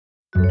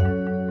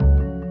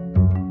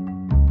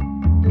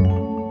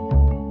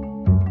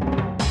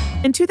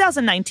In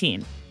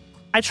 2019,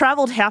 I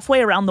traveled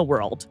halfway around the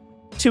world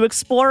to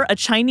explore a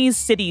Chinese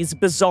city's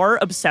bizarre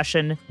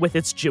obsession with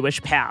its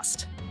Jewish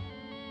past.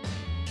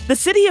 The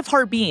city of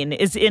Harbin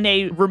is in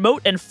a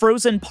remote and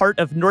frozen part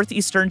of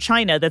northeastern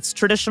China that's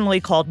traditionally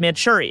called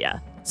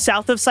Manchuria,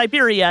 south of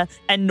Siberia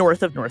and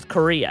north of North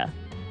Korea.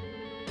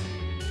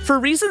 For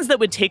reasons that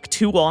would take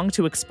too long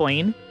to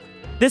explain,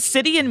 this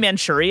city in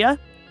Manchuria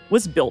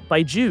was built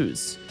by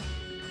Jews.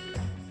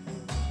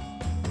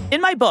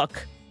 In my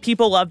book,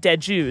 People Love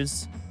Dead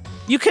Jews,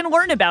 you can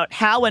learn about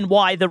how and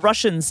why the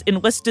Russians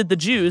enlisted the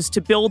Jews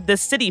to build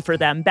this city for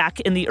them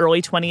back in the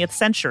early 20th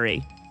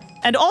century,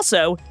 and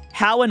also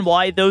how and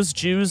why those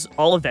Jews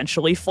all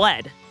eventually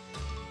fled.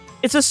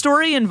 It's a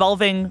story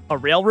involving a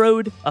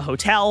railroad, a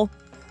hotel,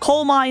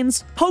 coal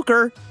mines,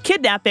 poker,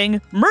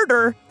 kidnapping,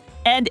 murder,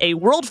 and a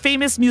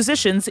world-famous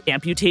musician's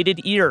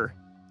amputated ear.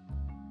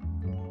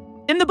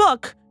 In the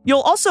book,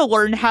 you'll also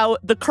learn how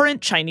the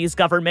current Chinese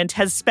government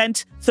has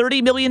spent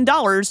 $30 million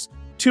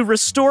to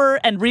restore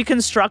and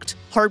reconstruct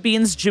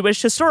Harbin's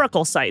Jewish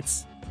historical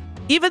sites,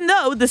 even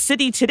though the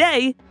city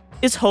today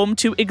is home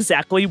to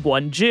exactly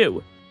one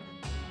Jew.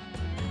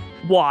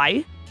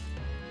 Why?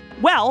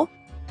 Well,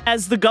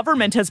 as the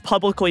government has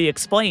publicly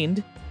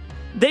explained,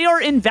 they are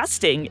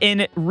investing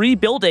in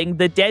rebuilding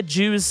the dead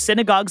Jews'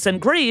 synagogues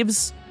and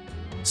graves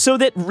so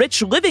that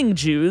rich living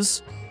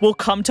Jews will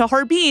come to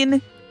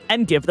Harbin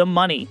and give them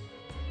money.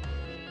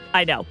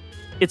 I know,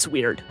 it's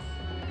weird.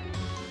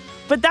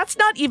 But that's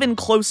not even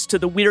close to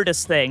the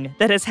weirdest thing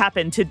that has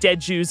happened to dead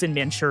Jews in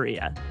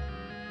Manchuria.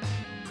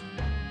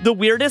 The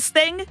weirdest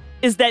thing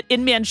is that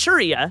in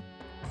Manchuria,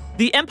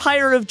 the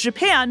Empire of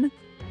Japan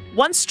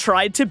once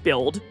tried to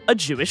build a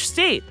Jewish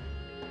state.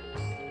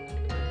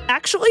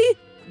 Actually,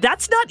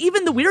 that's not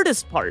even the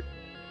weirdest part.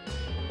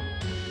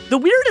 The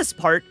weirdest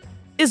part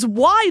is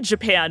why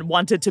Japan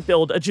wanted to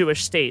build a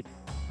Jewish state.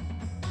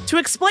 To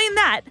explain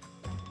that,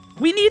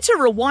 we need to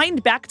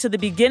rewind back to the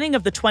beginning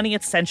of the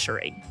 20th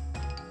century,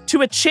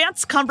 to a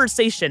chance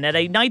conversation at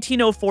a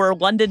 1904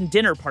 London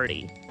dinner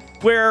party,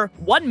 where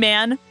one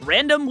man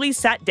randomly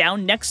sat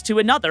down next to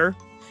another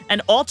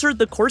and altered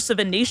the course of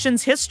a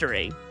nation's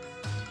history,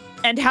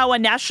 and how a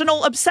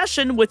national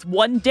obsession with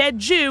one dead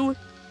Jew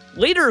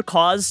later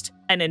caused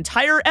an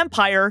entire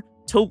empire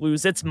to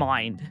lose its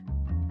mind.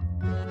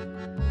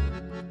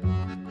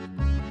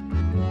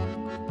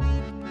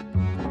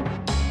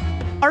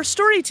 Our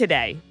story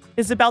today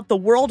is about the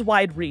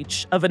worldwide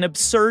reach of an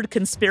absurd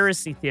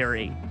conspiracy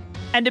theory,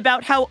 and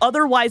about how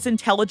otherwise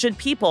intelligent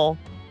people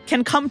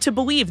can come to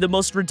believe the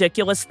most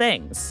ridiculous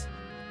things.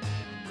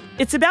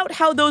 It's about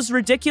how those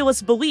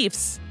ridiculous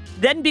beliefs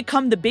then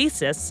become the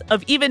basis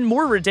of even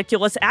more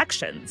ridiculous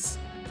actions.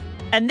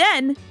 And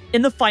then,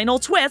 in the final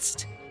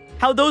twist,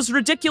 how those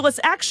ridiculous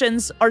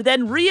actions are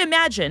then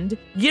reimagined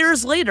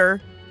years later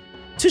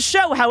to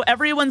show how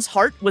everyone's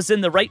heart was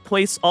in the right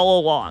place all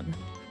along.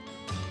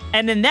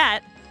 And in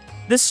that,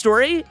 this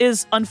story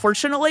is,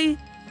 unfortunately,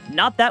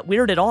 not that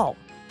weird at all.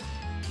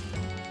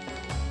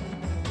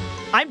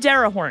 I'm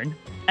Dara Horn,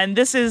 and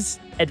this is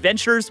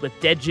Adventures with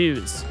Dead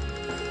Jews.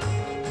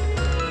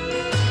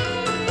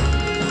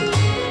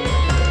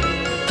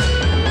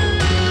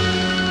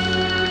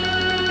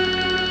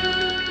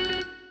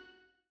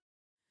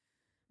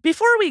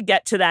 Before we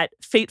get to that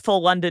fateful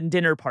London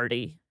dinner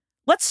party,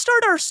 let's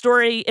start our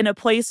story in a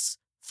place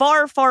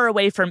far, far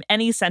away from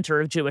any center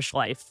of Jewish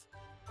life,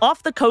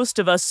 off the coast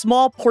of a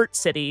small port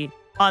city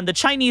on the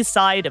Chinese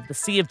side of the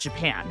Sea of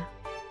Japan.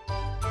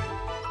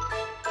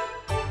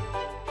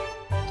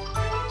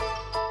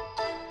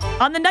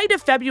 On the night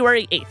of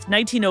February 8th,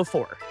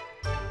 1904,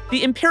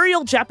 the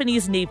Imperial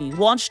Japanese Navy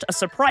launched a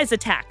surprise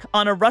attack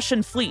on a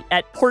Russian fleet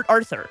at Port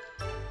Arthur,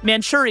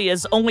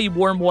 Manchuria's only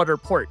warm water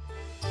port.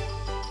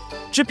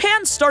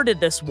 Japan started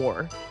this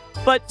war,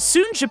 but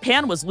soon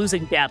Japan was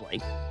losing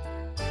badly.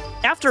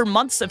 After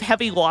months of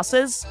heavy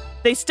losses,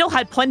 they still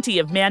had plenty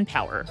of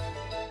manpower.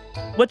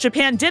 What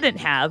Japan didn't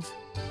have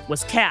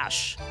was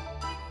cash.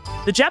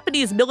 The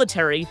Japanese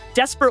military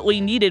desperately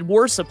needed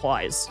war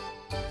supplies,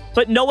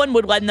 but no one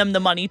would lend them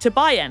the money to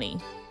buy any.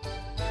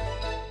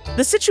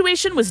 The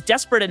situation was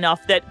desperate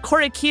enough that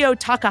Korekiyo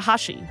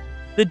Takahashi,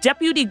 the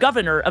deputy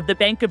governor of the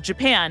Bank of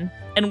Japan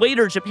and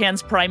later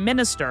Japan's prime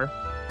minister,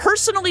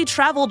 personally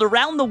traveled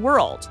around the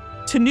world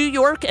to New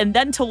York and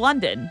then to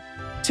London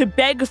to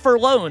beg for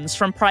loans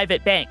from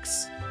private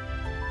banks.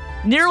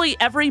 Nearly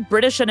every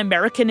British and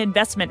American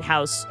investment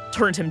house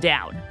turned him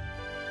down.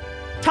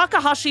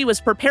 Takahashi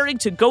was preparing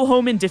to go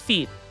home in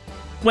defeat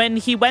when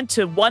he went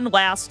to one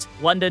last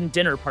London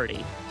dinner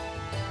party.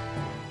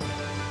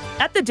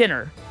 At the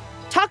dinner,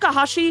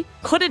 Takahashi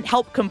couldn't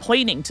help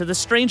complaining to the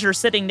stranger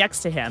sitting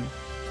next to him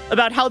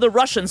about how the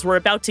Russians were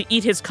about to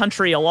eat his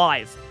country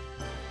alive.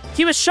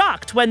 He was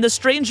shocked when the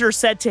stranger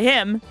said to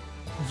him,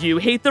 "You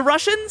hate the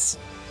Russians?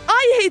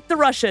 I hate the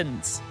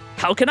Russians.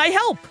 How can I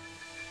help?"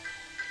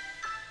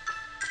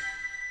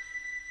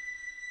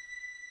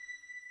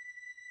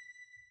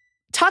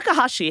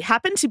 Takahashi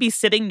happened to be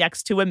sitting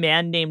next to a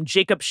man named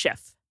Jacob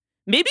Schiff.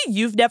 Maybe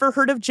you've never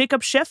heard of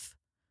Jacob Schiff?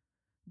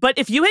 But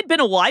if you had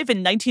been alive in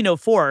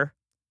 1904,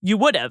 you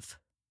would have.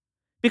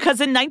 Because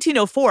in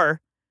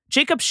 1904,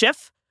 Jacob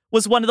Schiff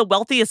was one of the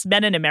wealthiest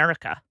men in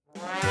America.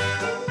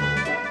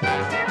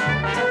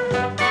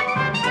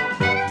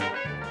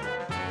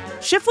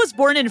 Schiff was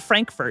born in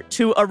Frankfurt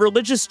to a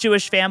religious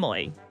Jewish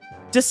family,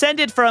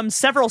 descended from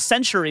several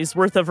centuries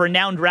worth of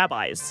renowned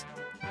rabbis.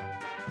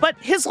 But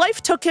his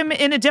life took him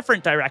in a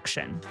different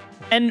direction.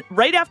 And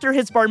right after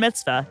his bar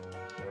mitzvah,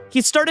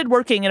 he started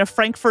working in a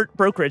Frankfurt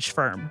brokerage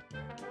firm.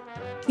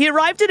 He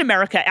arrived in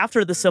America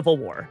after the Civil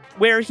War,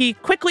 where he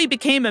quickly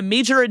became a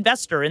major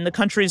investor in the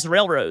country's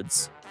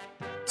railroads.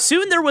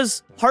 Soon there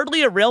was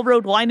hardly a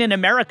railroad line in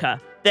America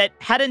that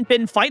hadn't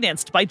been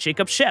financed by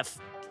Jacob Schiff,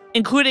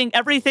 including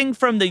everything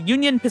from the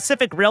Union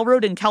Pacific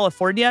Railroad in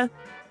California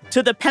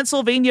to the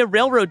Pennsylvania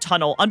Railroad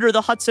Tunnel under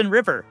the Hudson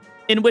River,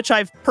 in which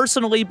I've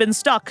personally been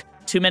stuck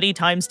too many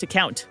times to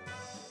count.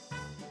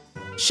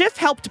 Schiff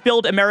helped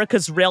build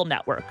America's rail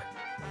network,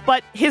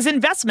 but his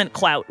investment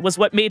clout was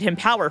what made him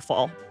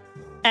powerful.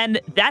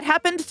 And that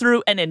happened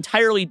through an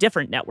entirely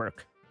different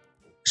network.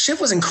 Schiff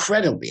was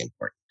incredibly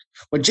important.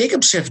 What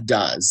Jacob Schiff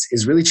does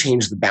is really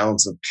change the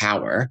balance of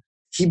power.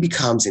 He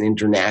becomes an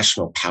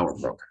international power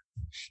broker.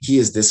 He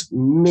is this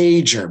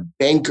major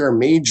banker,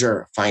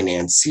 major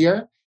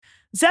financier.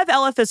 Zev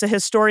Elef is a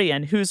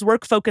historian whose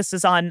work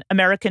focuses on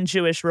American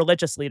Jewish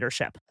religious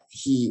leadership.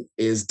 He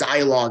is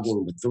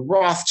dialoguing with the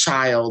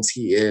Rothschilds.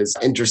 He is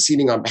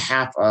interceding on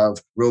behalf of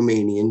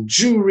Romanian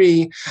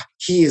Jewry.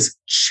 He is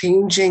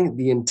changing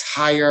the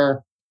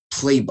entire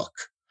playbook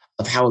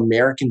of how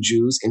American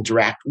Jews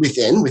interact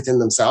within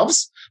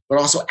themselves, but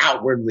also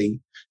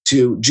outwardly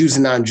to Jews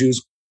and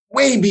non-Jews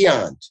way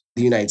beyond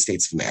the United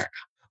States of America.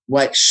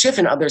 What Schiff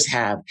and others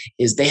have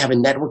is they have a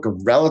network of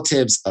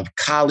relatives, of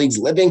colleagues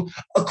living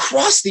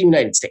across the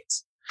United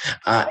States.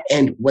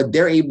 And what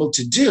they're able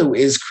to do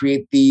is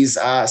create these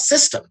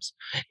systems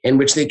in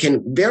which they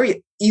can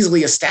very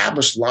easily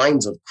establish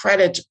lines of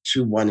credit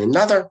to one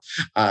another,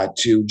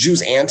 to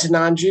Jews and to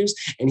non-Jews.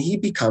 And he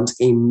becomes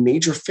a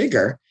major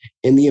figure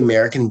in the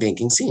American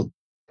banking scene.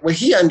 What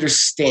he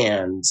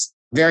understands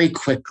very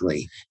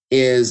quickly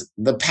is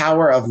the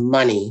power of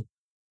money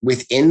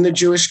within the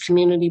Jewish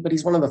community, but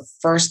he's one of the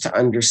first to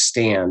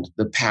understand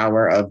the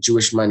power of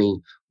Jewish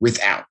money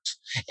without.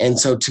 And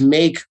so to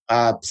make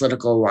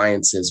political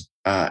alliances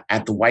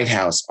at the White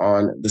House,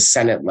 on the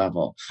Senate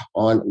level,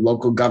 on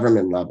local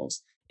government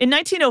levels. In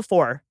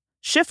 1904,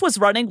 Schiff was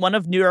running one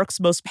of New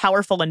York's most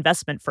powerful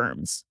investment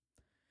firms.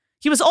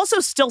 He was also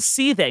still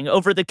seething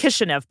over the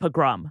Kishinev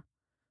pogrom,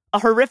 a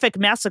horrific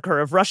massacre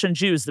of Russian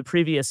Jews the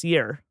previous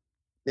year.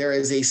 There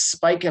is a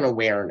spike in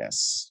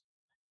awareness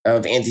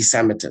of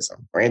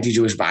anti-Semitism or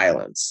anti-Jewish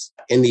violence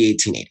in the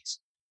 1880s.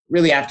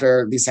 Really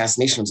after the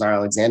assassination of Tsar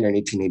Alexander in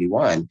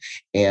 1881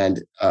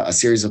 and a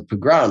series of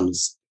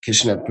pogroms,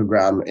 Kishinev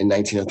pogrom in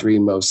 1903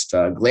 most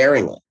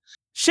glaringly.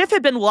 Schiff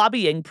had been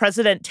lobbying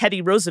President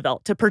Teddy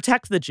Roosevelt to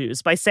protect the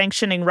Jews by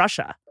sanctioning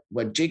Russia.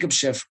 What Jacob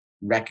Schiff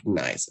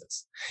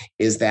recognizes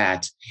is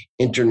that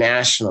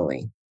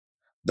internationally,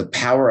 the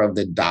power of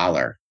the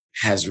dollar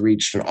has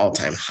reached an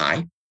all-time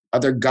high.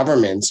 Other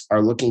governments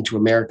are looking to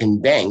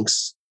American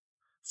banks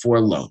for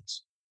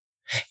loans.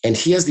 And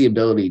he has the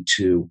ability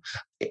to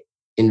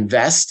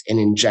invest and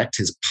inject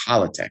his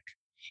politic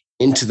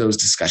into those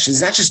discussions.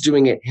 He's not just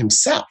doing it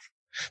himself,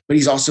 but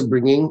he's also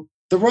bringing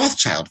the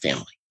Rothschild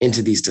family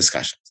into these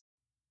discussions.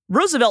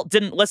 Roosevelt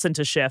didn't listen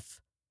to Schiff,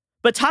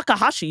 but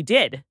Takahashi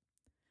did.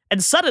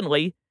 And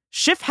suddenly,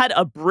 Schiff had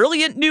a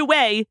brilliant new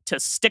way to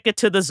stick it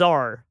to the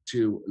Tsar.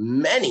 To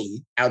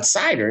many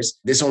outsiders,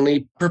 this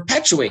only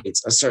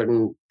perpetuates a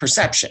certain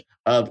perception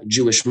of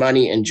Jewish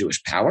money and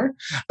Jewish power.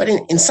 But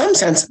in some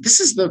sense, this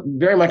is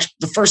very much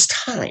the first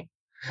time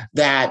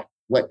that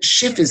what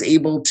Schiff is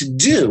able to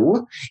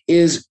do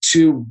is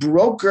to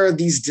broker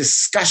these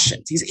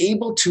discussions. He's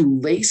able to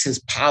lace his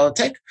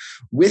politic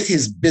with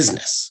his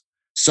business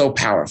so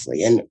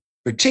powerfully. And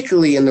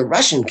particularly in the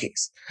Russian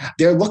case,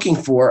 they're looking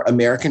for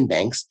American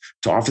banks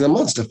to offer them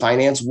loans, to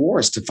finance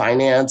wars, to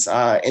finance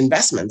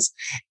investments.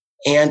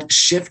 And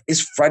Schiff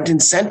is front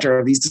and center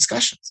of these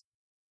discussions.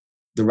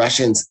 The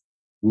Russians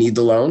need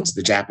the loans.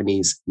 The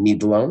Japanese need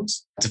the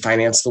loans to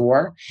finance the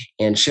war.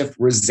 And Schiff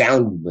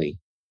resoundingly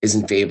is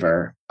in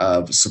favor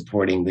of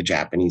supporting the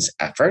Japanese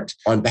effort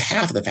on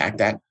behalf of the fact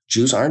that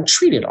Jews aren't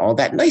treated all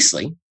that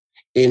nicely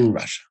in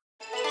Russia.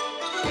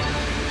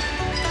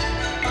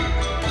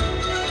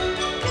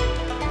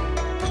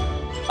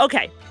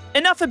 Okay,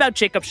 enough about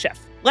Jacob Schiff.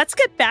 Let's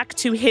get back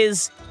to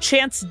his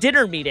chance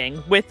dinner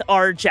meeting with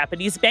our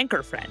Japanese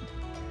banker friend.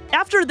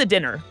 After the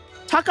dinner,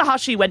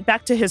 Takahashi went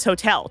back to his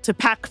hotel to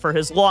pack for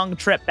his long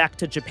trip back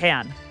to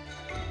Japan.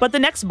 But the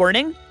next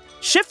morning,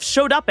 Schiff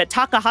showed up at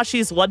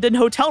Takahashi's London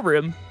hotel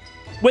room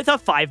with a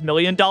 $5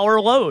 million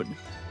loan.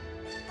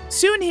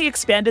 Soon he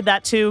expanded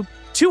that to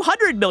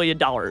 $200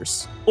 million,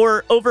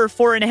 or over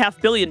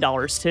 $4.5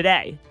 billion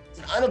today. It's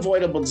an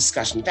unavoidable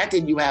discussion. The fact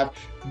that you have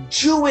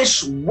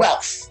Jewish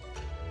wealth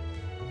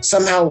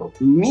somehow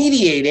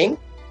mediating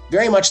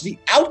very much the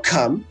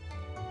outcome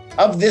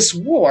of this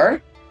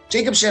war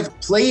Jacob Schiff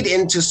played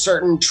into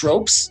certain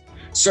tropes,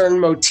 certain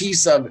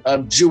motifs of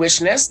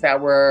Jewishness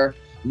that were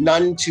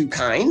none too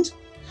kind.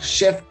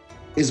 Schiff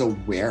is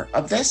aware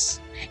of this,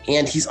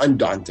 and he's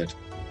undaunted.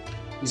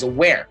 He's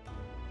aware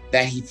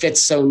that he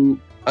fits so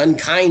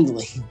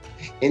unkindly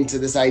into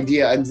this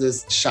idea, into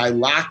this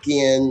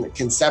Shylockian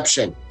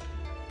conception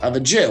of a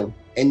Jew,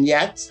 and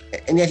yet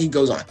he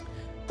goes on.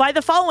 By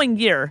the following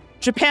year,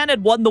 Japan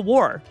had won the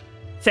war,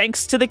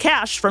 thanks to the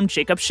cash from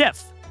Jacob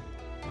Schiff.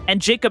 And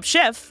Jacob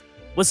Schiff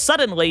was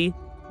suddenly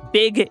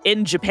big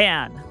in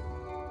Japan.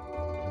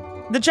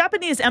 The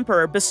Japanese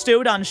emperor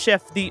bestowed on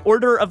Schiff the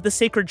Order of the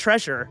Sacred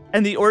Treasure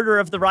and the Order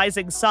of the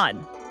Rising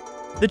Sun,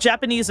 the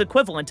Japanese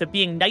equivalent of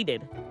being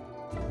knighted.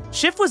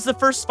 Schiff was the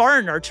first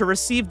foreigner to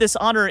receive this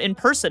honor in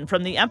person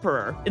from the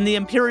emperor in the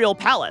imperial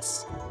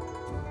palace.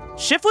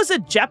 Schiff was a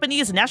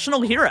Japanese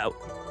national hero,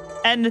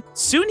 and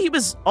soon he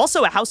was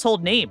also a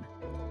household name.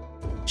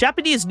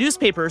 Japanese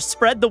newspapers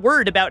spread the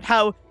word about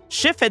how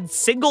Schiff had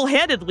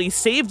single-handedly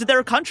saved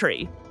their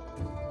country,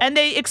 and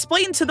they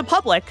explained to the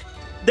public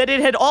that it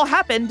had all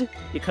happened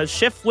because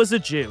Schiff was a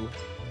Jew.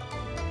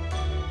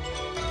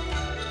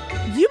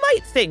 You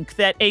might think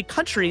that a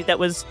country that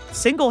was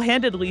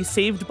single-handedly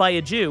saved by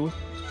a Jew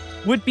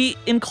would be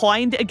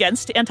inclined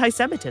against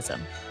anti-Semitism,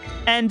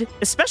 and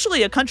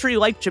especially a country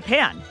like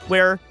Japan,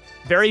 where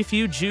very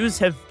few Jews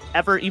have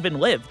ever even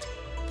lived.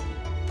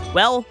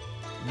 Well,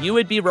 you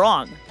would be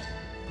wrong.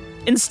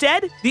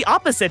 Instead, the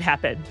opposite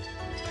happened.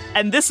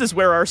 And this is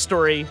where our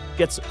story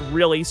gets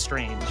really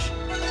strange.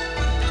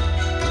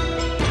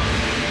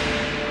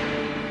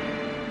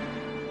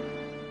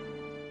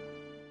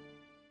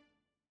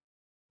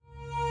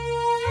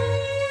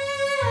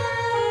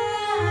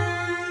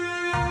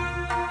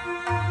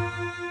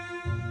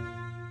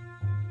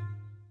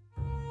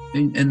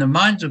 In the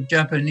minds of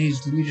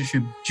Japanese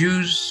leadership,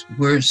 Jews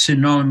were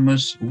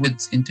synonymous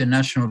with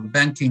international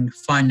banking,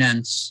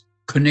 finance,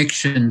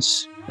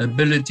 connections,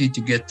 ability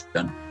to get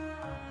done.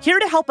 Here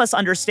to help us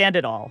understand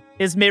it all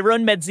is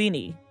Meron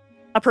Medzini,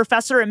 a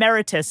professor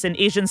emeritus in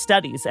Asian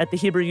studies at the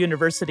Hebrew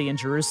University in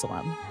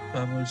Jerusalem.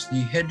 I was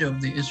the head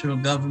of the Israel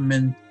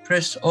government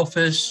press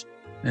office,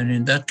 and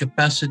in that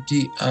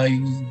capacity,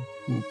 I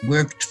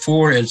worked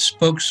for as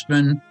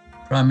spokesman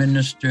Prime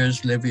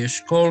Ministers Levi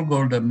Eshkol,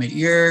 Golda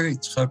Meir,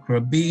 Yitzhak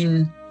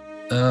Rabin,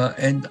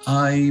 and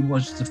I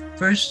was the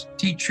first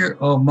teacher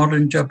of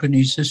modern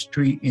Japanese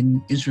history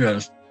in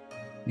Israel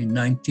in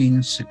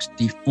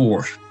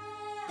 1964.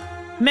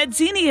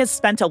 Medzini has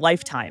spent a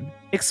lifetime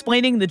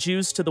explaining the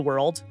Jews to the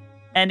world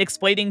and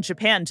explaining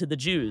Japan to the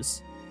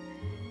Jews.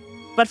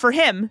 But for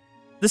him,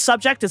 the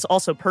subject is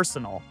also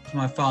personal.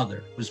 My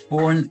father was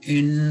born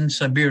in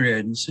Siberia,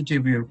 in the city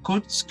of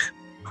Irkutsk,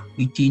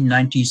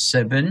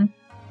 1897.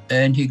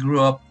 And he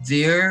grew up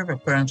there,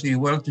 apparently a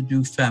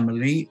well-to-do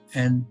family,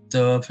 and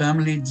the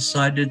family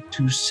decided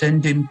to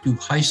send him to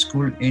high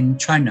school in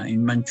China,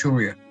 in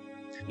Manchuria.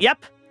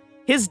 Yep.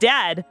 His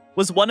dad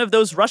was one of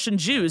those Russian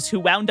Jews who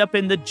wound up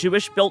in the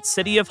Jewish-built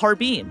city of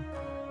Harbin.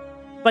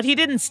 But he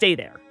didn't stay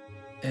there.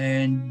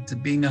 And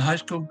being a high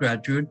school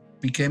graduate,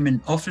 became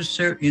an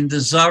officer in the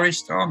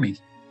Tsarist army.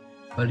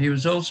 But he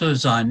was also a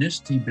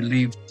Zionist. He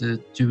believed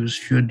that Jews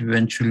should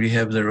eventually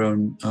have their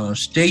own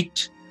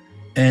state.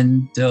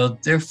 And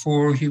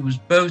therefore, he was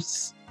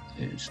both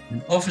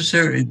an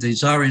officer in the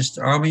Tsarist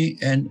army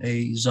and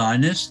a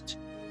Zionist.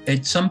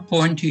 At some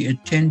point, he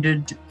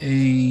attended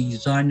a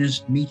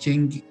Zionist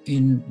meeting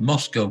in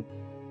Moscow,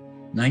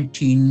 late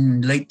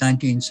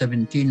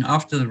 1917,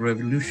 after the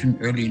revolution,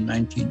 early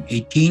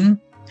 1918.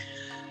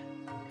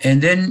 And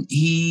then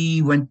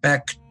he went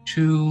back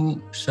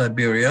to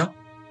Siberia.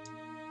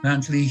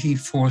 Apparently, he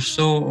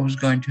foresaw what was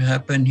going to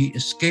happen. He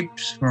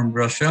escaped from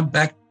Russia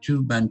back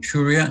to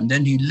Manchuria, and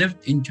then he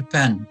lived in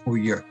Japan for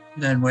a year.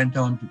 Then went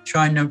on to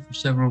China for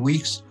several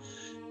weeks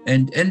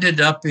and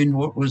ended up in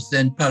what was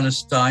then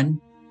Palestine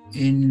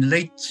in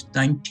late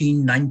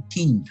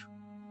 1919.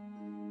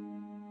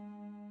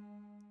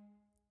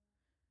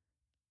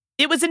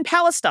 It was in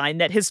Palestine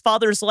that his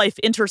father's life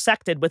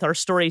intersected with our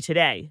story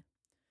today.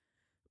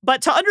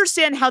 But to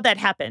understand how that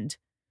happened,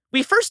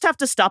 we first have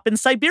to stop in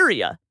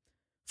Siberia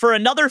for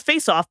another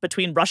face-off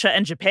between Russia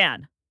and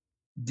Japan.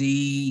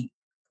 The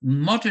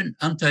modern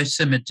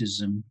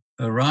anti-Semitism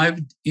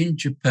arrived in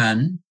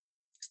Japan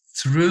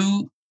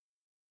through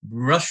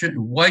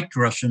white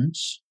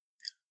Russians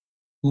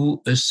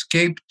who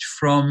escaped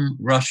from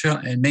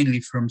Russia and mainly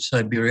from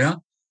Siberia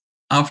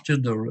after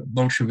the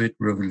Bolshevik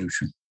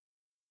Revolution.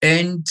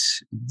 And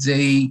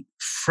they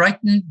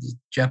frightened the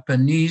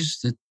Japanese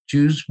that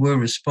Jews were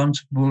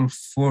responsible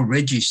for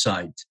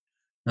regicide.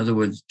 In other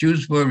words,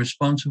 Jews were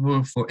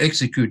responsible for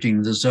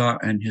executing the Tsar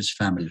and his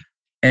family,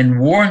 and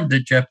warned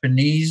the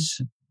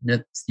Japanese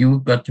that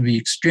you've got to be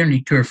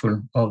extremely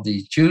careful of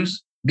these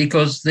Jews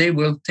because they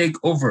will take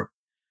over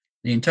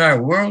the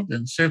entire world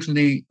and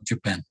certainly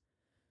Japan.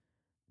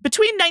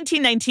 Between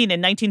 1919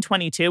 and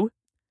 1922,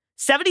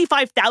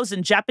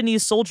 75,000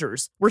 Japanese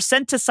soldiers were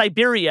sent to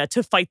Siberia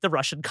to fight the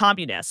Russian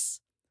communists.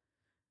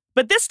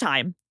 But this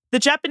time, the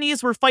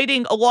Japanese were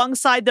fighting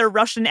alongside their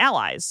Russian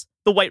allies,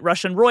 the White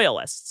Russian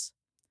royalists.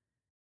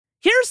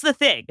 Here's the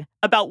thing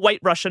about White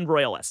Russian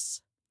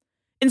royalists.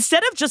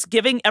 Instead of just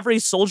giving every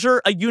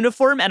soldier a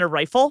uniform and a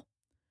rifle,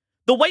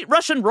 the White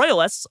Russian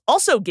royalists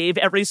also gave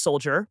every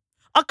soldier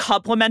a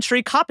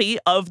complimentary copy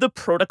of the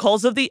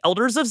Protocols of the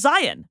Elders of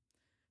Zion,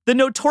 the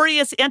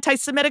notorious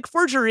anti-Semitic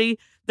forgery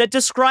that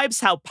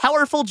describes how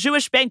powerful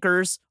Jewish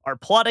bankers are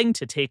plotting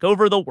to take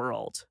over the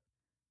world.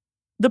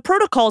 The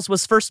Protocols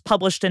was first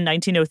published in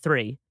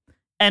 1903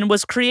 and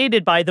was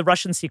created by the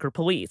Russian secret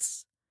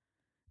police.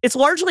 It's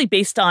largely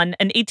based on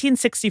an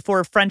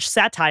 1864 French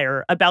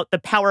satire about the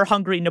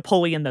power-hungry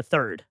Napoleon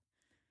III.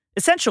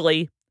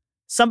 Essentially,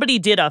 somebody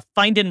did a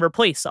find and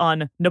replace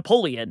on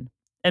Napoleon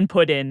and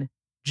put in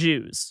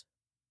Jews.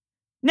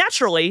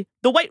 Naturally,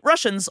 the White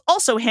Russians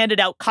also handed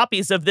out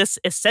copies of this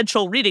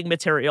essential reading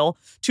material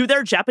to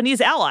their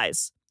Japanese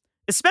allies,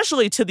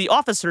 especially to the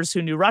officers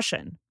who knew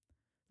Russian.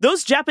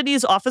 Those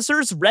Japanese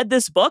officers read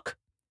this book,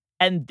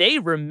 and they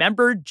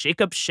remembered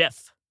Jacob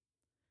Schiff.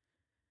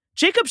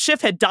 Jacob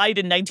Schiff had died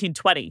in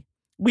 1920,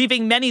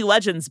 leaving many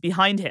legends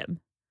behind him.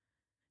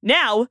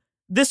 Now,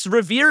 this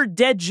revered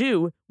dead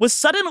Jew was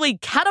suddenly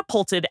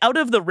catapulted out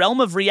of the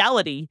realm of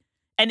reality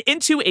and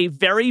into a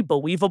very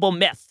believable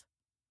myth.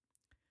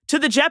 To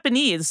the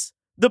Japanese,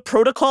 the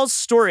Protocols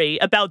story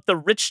about the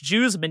rich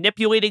Jews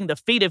manipulating the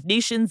fate of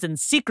nations in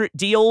secret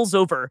deals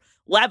over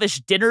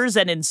lavish dinners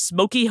and in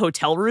smoky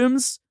hotel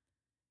rooms,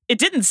 it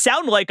didn't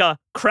sound like a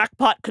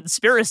crackpot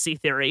conspiracy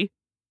theory.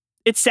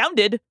 It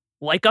sounded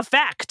like a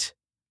fact.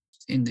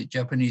 In the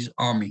Japanese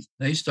army,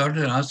 they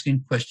started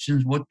asking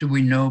questions. What do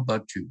we know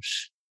about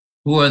Jews?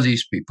 Who are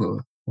these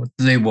people? What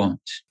do they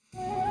want?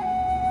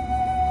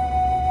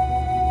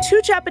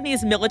 Two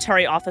Japanese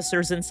military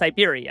officers in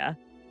Siberia,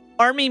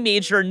 Army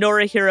Major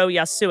Norihiro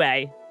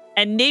Yasue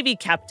and Navy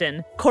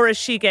Captain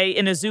Kurashige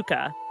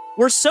Inuzuka,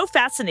 were so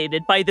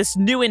fascinated by this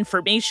new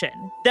information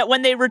that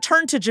when they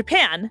returned to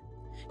Japan,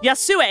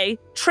 Yasue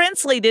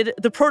translated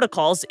the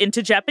protocols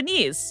into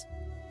Japanese,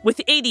 with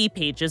 80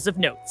 pages of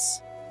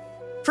notes.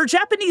 For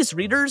Japanese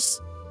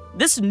readers,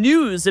 this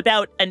news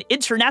about an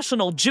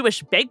international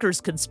Jewish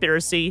bankers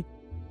conspiracy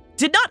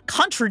did not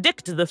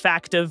contradict the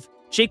fact of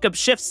Jacob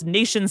Schiff's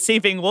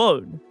nation-saving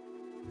loan.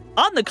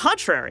 On the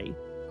contrary,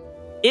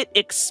 it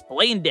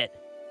explained it.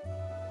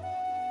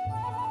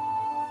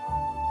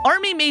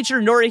 Army Major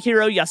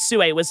Norihiro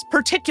Yasue was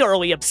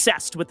particularly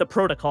obsessed with the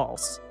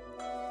protocols,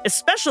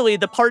 especially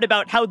the part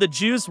about how the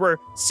Jews were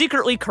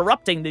secretly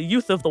corrupting the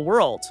youth of the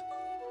world.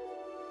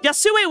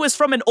 Yasue was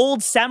from an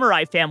old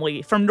samurai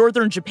family from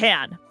northern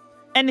Japan,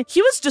 and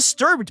he was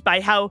disturbed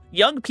by how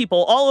young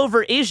people all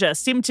over Asia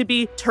seemed to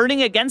be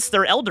turning against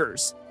their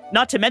elders,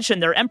 not to mention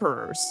their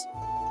emperors.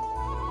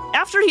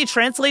 After he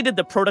translated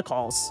the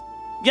protocols,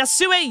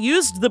 Yasue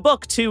used the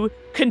book to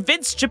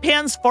convince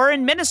Japan's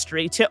foreign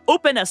ministry to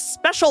open a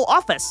special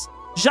office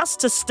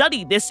just to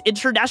study this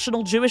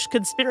international Jewish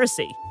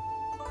conspiracy.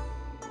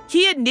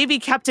 He and Navy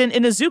Captain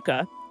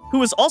Inuzuka, who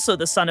was also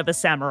the son of a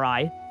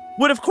samurai,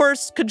 would of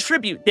course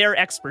contribute their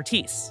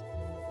expertise.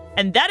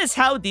 And that is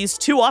how these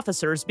two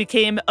officers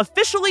became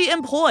officially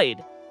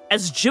employed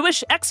as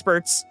Jewish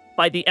experts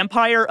by the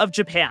Empire of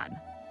Japan.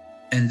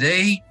 And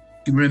they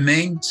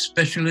remained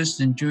specialists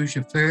in Jewish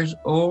affairs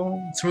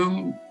all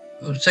through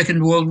the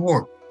Second World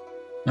War.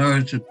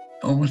 It's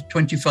almost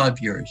 25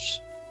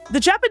 years. The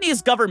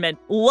Japanese government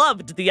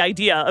loved the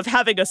idea of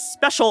having a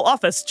special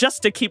office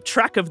just to keep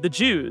track of the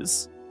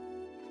Jews.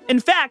 In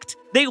fact,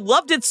 they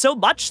loved it so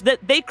much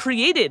that they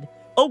created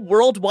a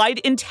worldwide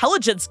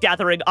intelligence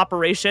gathering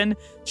operation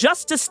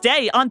just to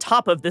stay on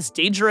top of this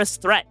dangerous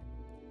threat.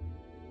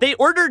 They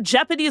ordered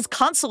Japanese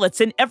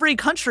consulates in every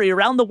country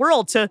around the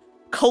world to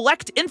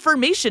collect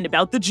information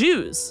about the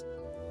Jews.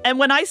 And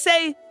when I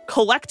say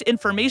collect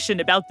information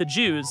about the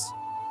Jews,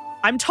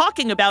 I'm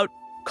talking about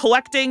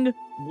collecting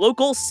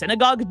local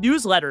synagogue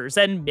newsletters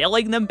and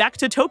mailing them back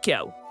to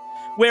Tokyo,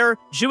 where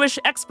Jewish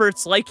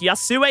experts like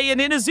Yasue and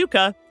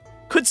Inuzuka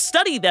could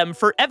study them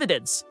for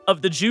evidence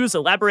of the Jews'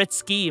 elaborate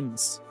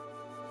schemes.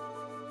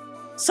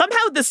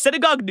 Somehow the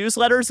synagogue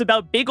newsletters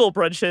about bagel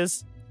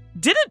brunches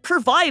didn't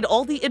provide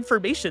all the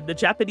information the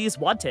Japanese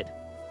wanted.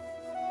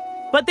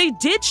 But they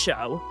did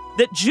show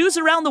that Jews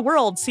around the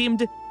world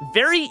seemed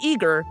very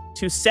eager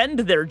to send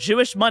their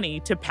Jewish money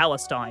to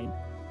Palestine.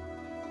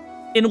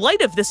 In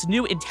light of this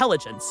new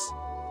intelligence,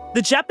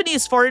 the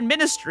Japanese Foreign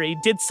Ministry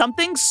did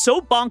something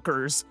so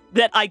bonkers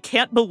that I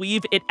can't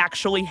believe it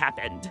actually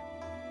happened.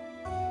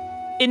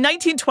 In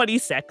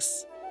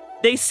 1926,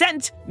 they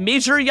sent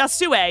Major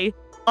Yasue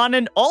on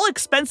an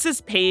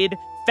all-expenses-paid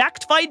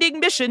fact-finding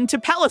mission to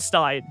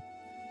Palestine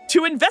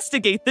to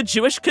investigate the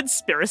Jewish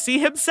conspiracy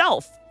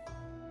himself.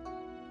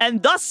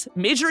 And thus,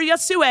 Major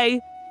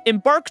Yasue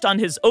embarked on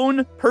his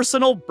own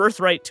personal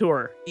birthright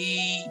tour.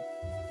 He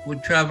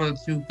would travel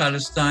to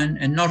Palestine,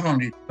 and not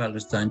only to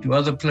Palestine, to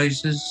other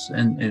places,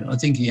 and I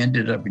think he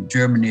ended up in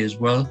Germany as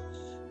well,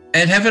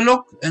 and have a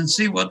look and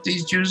see what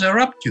these Jews are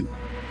up to.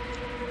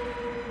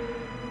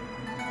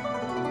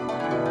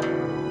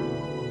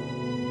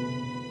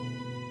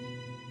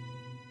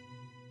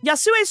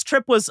 Yasue's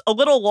trip was a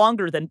little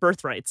longer than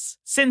Birthright's,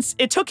 since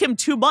it took him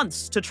 2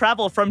 months to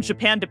travel from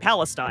Japan to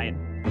Palestine.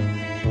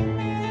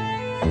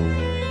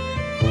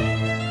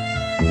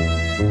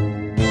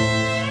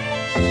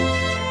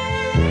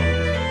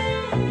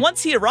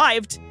 Once he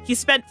arrived, he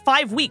spent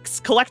 5 weeks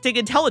collecting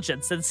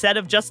intelligence instead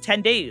of just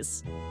 10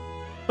 days.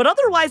 But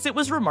otherwise, it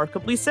was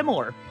remarkably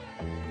similar.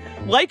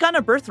 Like on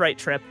a Birthright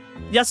trip,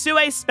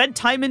 Yasue spent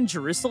time in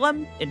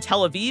Jerusalem, in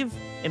Tel Aviv,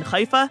 in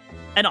Haifa,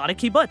 and on a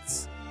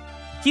kibbutz.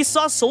 He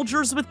saw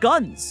soldiers with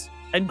guns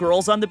and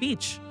girls on the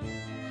beach.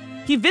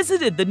 He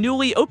visited the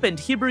newly opened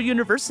Hebrew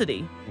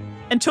University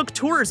and took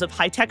tours of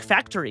high-tech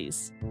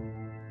factories.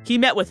 He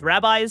met with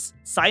rabbis,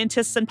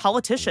 scientists, and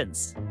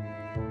politicians.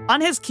 On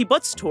his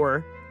kibbutz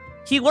tour,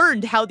 he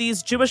learned how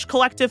these Jewish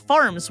collective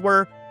farms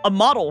were a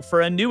model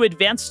for a new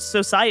advanced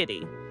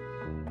society.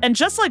 And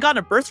just like on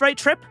a Birthright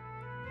trip,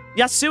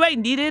 Yasue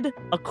needed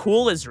a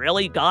cool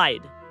Israeli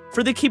guide.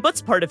 For the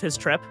kibbutz part of his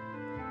trip,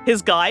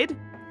 his guide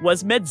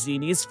was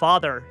Medzini's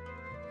father.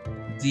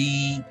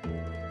 The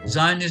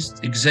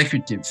Zionist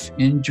executive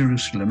in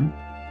Jerusalem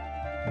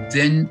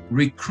then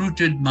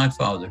recruited my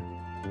father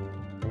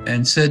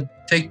and said,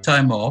 take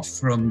time off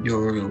from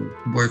your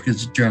work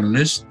as a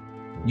journalist.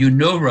 You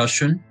know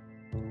Russian,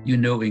 you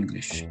know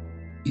English.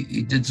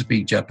 He did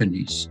speak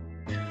Japanese.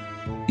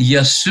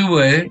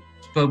 Yasue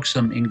spoke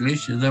some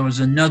English. There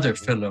was another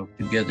fellow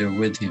together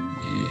with him,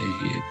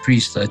 a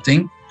priest, I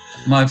think.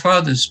 My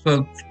father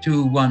spoke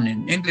to one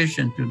in English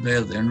and to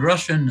the other in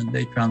Russian, and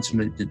they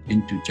translated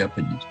into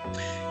Japanese.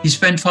 He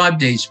spent 5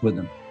 days with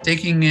him,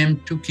 taking him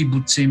to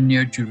kibbutzim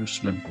near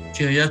Jerusalem.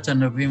 Kiryat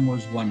Anavim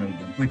was one of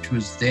them, which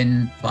was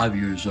then 5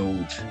 years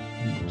old.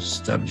 It was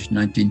established in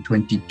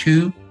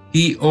 1922.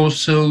 He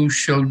also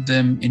showed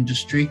them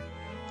industry.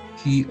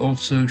 He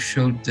also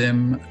showed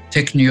them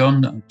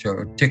Technion,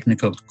 or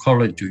technical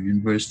college or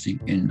university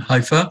in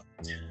Haifa.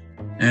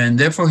 And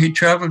therefore he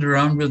traveled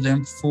around with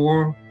them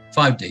for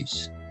 5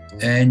 days.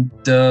 And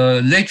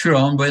later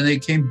on, when they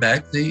came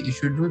back, they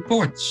issued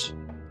reports.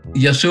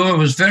 Yasue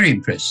was very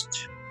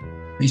impressed.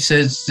 He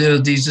says,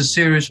 these are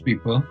serious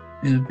people.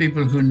 These are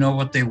people who know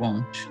what they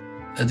want.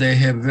 They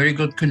have very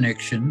good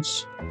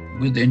connections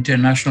with the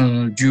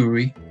international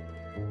Jewry.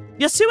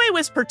 Yasue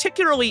was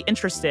particularly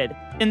interested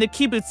in the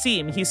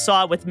kibbutzim he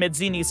saw with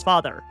Medzini's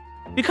father,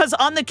 because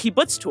on the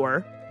kibbutz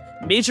tour,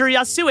 Major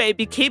Yasue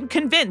became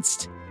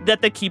convinced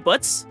that the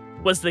kibbutz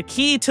was the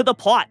key to the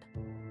plot.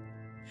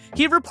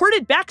 He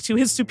reported back to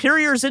his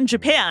superiors in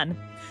Japan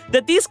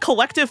that these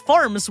collective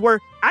farms were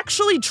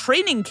actually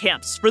training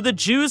camps for the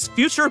Jews'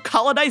 future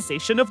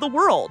colonization of the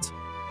world.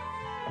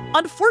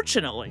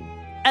 Unfortunately,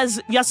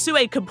 as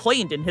Yasue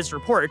complained in his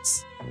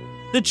reports,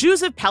 the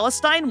Jews of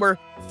Palestine were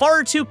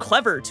far too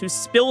clever to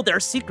spill their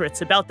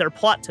secrets about their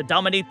plot to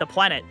dominate the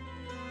planet.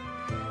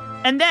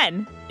 And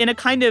then, in a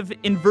kind of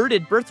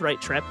inverted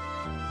Birthright trip,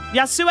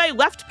 Yasue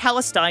left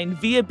Palestine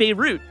via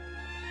Beirut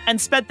and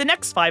spent the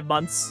next 5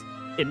 months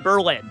in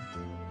Berlin.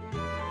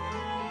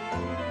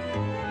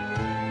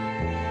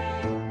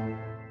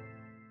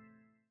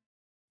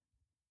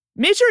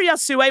 Major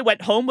Yasue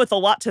went home with a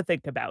lot to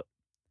think about,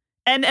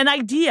 and an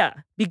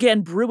idea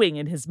began brewing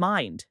in his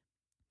mind.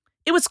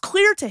 It was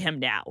clear to him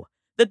now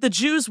that the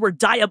Jews were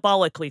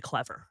diabolically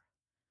clever.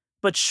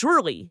 But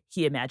surely,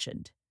 he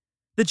imagined,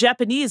 the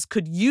Japanese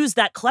could use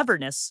that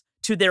cleverness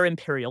to their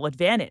imperial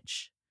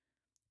advantage.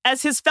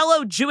 As his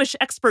fellow Jewish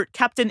expert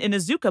Captain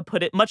Inuzuka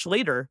put it much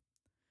later,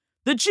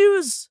 the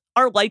Jews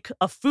are like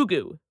a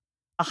fugu,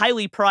 a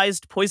highly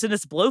prized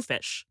poisonous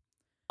blowfish,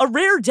 a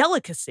rare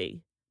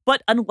delicacy,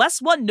 but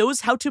unless one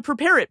knows how to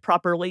prepare it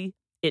properly,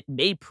 it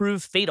may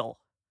prove fatal.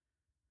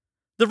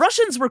 The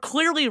Russians were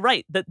clearly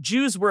right that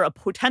Jews were a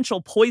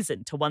potential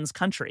poison to one's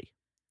country.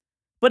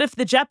 But if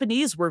the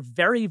Japanese were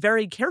very,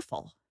 very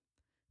careful,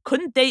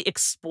 couldn't they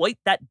exploit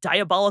that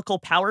diabolical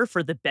power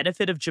for the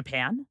benefit of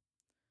Japan?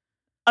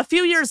 A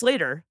few years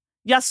later,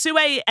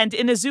 Yasue and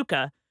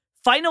Inuzuka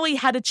finally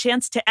had a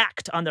chance to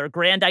act on their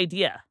grand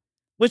idea,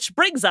 which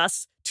brings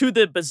us to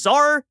the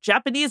bizarre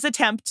Japanese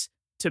attempt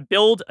to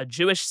build a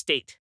Jewish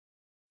state.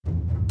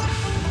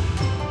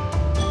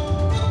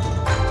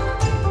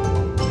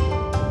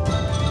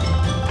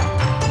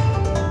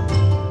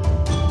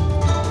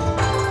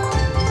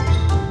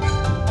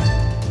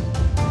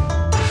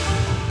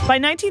 By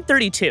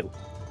 1932,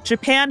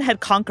 Japan had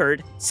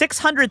conquered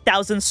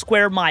 600,000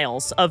 square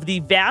miles of the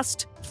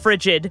vast,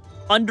 frigid,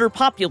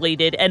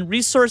 underpopulated, and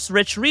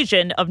resource-rich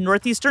region of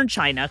northeastern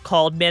China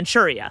called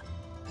Manchuria.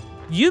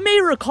 You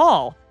may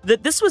recall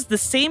that this was the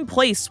same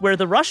place where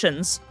the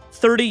Russians,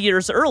 30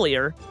 years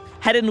earlier,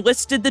 had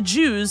enlisted the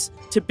Jews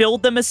to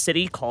build them a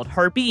city called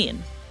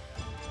Harbin.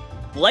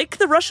 Like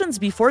the Russians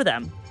before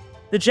them,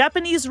 the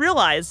Japanese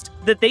realized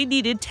that they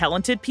needed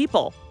talented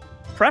people,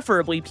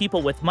 preferably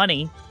people with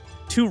money,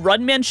 to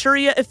run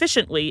Manchuria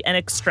efficiently and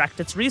extract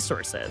its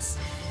resources.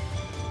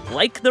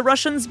 Like the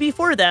Russians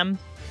before them,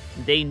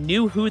 they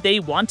knew who they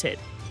wanted.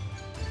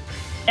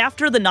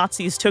 After the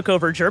Nazis took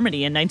over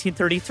Germany in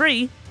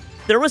 1933,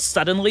 there was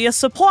suddenly a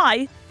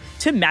supply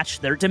to match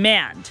their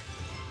demand.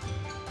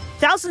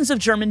 Thousands of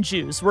German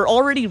Jews were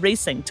already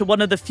racing to one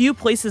of the few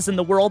places in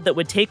the world that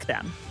would take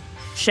them,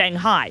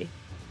 Shanghai.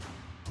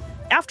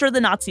 After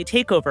the Nazi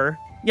takeover,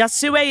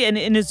 Yasue and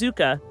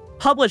Inuzuka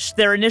published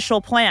their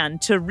initial plan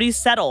to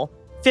resettle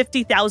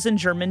 50,000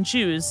 German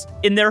Jews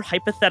in their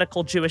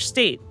hypothetical Jewish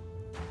state,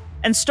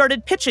 and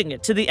started pitching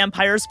it to the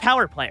empire's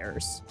power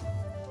players.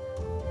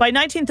 By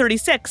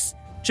 1936,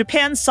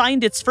 Japan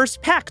signed its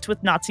first pact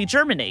with Nazi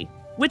Germany,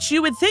 which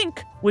you would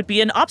think would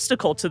be an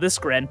obstacle to this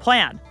grand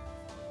plan.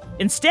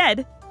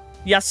 Instead,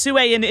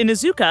 Yasue and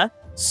Inuzuka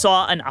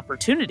saw an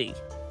opportunity.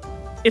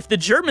 If the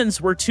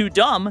Germans were too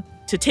dumb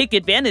to take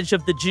advantage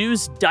of the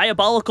Jews'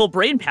 diabolical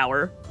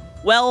brainpower,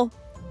 well,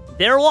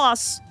 their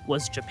loss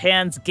was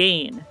Japan's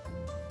gain.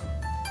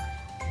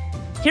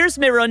 Here's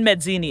Meron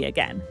Mezzini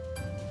again.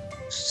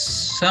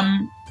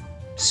 Some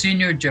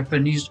senior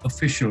Japanese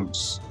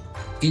officials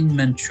in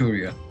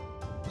Manchuria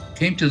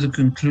came to the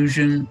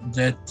conclusion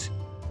that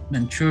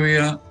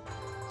Manchuria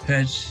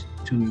has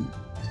to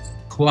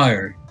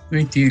acquire a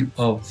great deal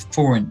of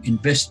foreign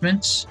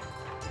investments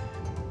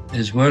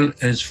as well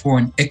as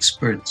foreign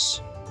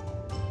experts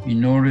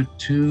in order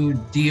to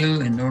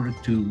deal, in order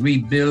to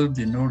rebuild,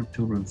 in order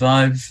to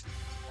revive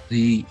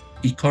the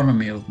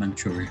economy of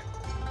Manchuria.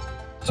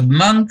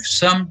 Among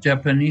some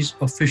Japanese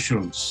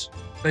officials,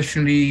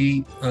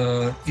 especially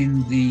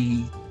in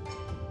the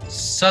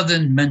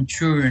Southern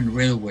Manchurian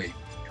Railway,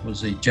 which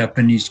was a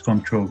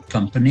Japanese-controlled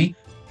company,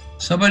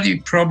 somebody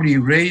probably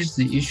raised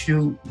the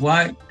issue,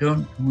 why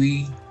don't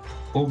we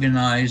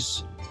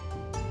organize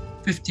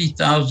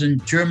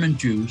 50,000 German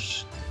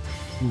Jews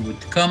who would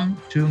come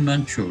to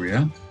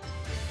Manchuria?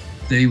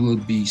 They will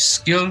be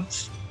skilled,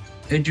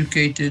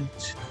 educated,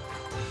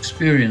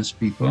 experienced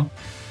people,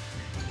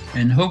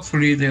 and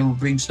hopefully they will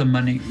bring some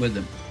money with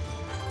them.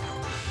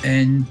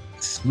 And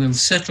we'll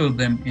settle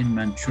them in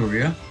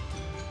Manchuria,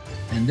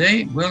 and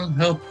they will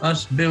help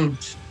us build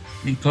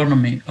the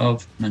economy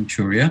of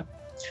Manchuria.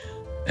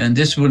 And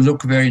this will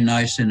look very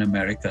nice in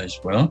America as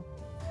well.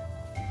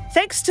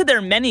 Thanks to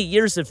their many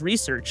years of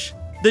research,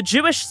 the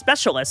Jewish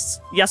specialists,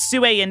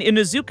 Yasue and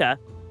Inuzuka,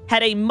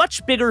 had a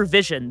much bigger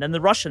vision than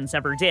the Russians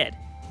ever did.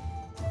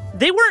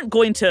 They weren't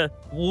going to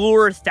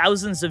lure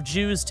thousands of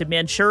Jews to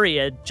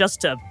Manchuria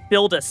just to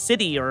build a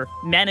city or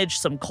manage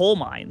some coal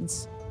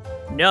mines.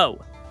 No,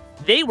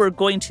 they were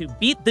going to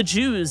beat the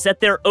Jews at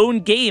their own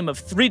game of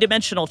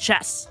three-dimensional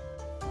chess.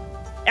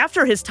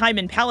 After his time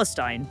in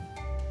Palestine,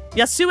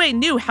 Yasue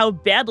knew how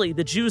badly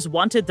the Jews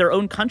wanted their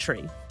own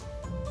country.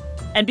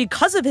 And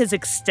because of his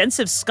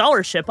extensive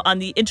scholarship on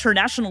the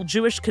international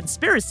Jewish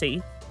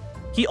conspiracy,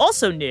 he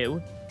also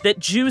knew that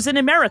Jews in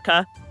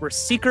America were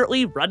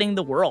secretly running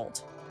the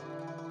world.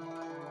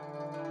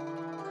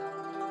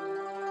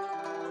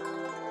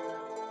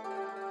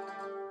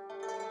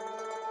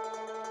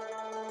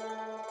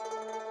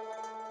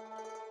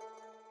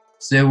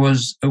 There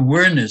was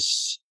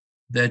awareness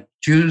that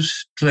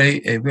Jews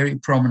play a very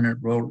prominent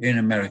role in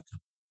America,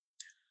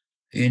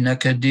 in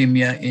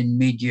academia, in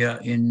media,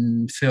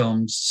 in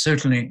films,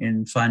 certainly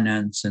in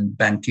finance and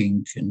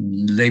banking,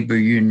 in labor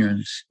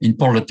unions, in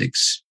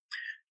politics.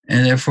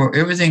 And therefore,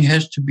 everything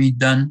has to be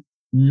done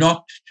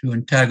not to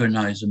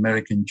antagonize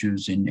American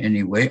Jews in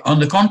any way. On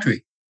the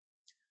contrary,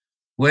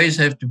 ways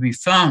have to be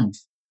found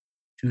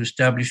to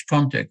establish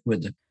contact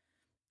with them.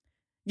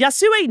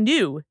 Yasue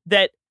knew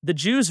that the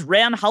Jews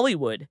ran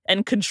Hollywood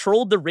and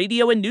controlled the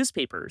radio and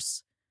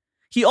newspapers.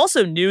 He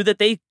also knew that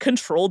they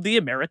controlled the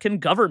American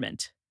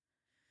government.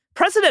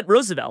 President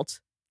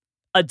Roosevelt,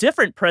 a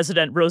different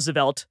President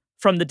Roosevelt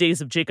from the days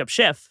of Jacob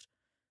Schiff,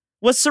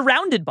 was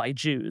surrounded by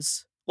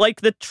Jews,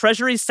 like the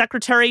Treasury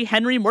Secretary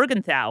Henry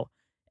Morgenthau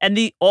and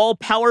the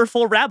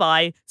all-powerful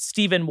Rabbi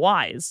Stephen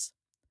Wise.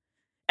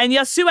 And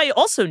Yasue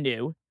also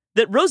knew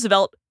that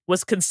Roosevelt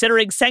was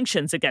considering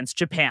sanctions against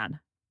Japan.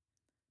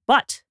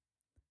 But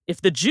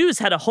if the Jews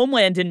had a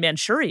homeland in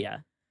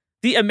Manchuria,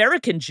 the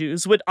American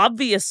Jews would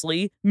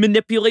obviously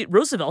manipulate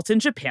Roosevelt in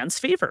Japan's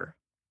favor.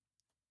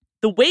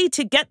 The way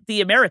to get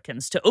the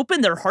Americans to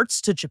open their hearts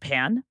to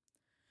Japan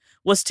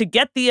was to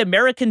get the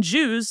American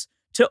Jews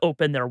to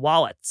open their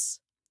wallets.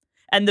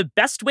 And the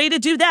best way to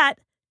do that,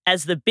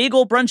 as the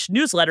Bagel Brunch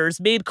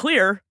newsletters made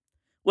clear,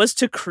 was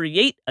to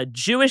create a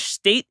Jewish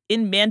state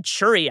in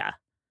Manchuria.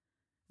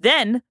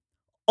 Then,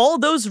 all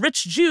those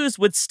rich Jews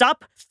would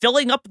stop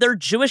filling up their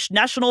Jewish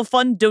National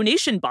Fund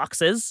donation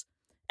boxes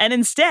and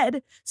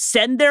instead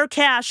send their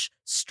cash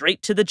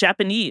straight to the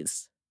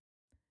Japanese.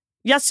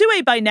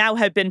 Yasue by now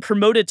had been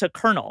promoted to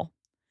colonel,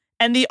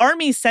 and the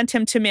army sent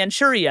him to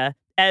Manchuria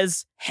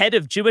as head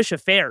of Jewish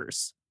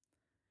affairs.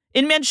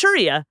 In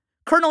Manchuria,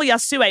 Colonel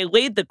Yasue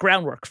laid the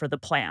groundwork for the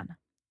plan.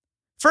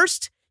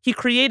 First, he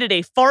created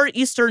a Far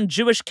Eastern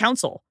Jewish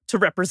Council to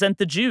represent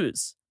the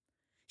Jews.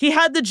 He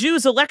had the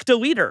Jews elect a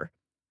leader,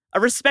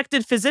 a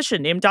respected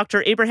physician named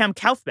Dr. Abraham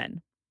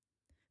Kaufman.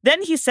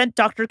 Then he sent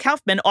Dr.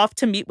 Kaufman off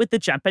to meet with the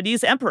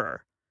Japanese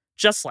emperor,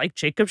 just like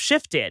Jacob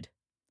Schiff did.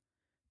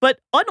 But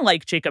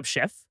unlike Jacob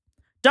Schiff,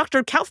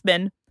 Dr.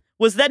 Kaufman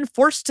was then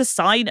forced to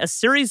sign a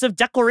series of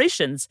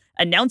declarations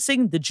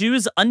announcing the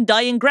Jews'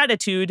 undying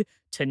gratitude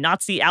to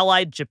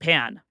Nazi-allied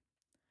Japan.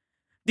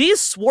 These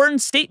sworn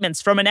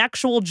statements from an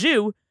actual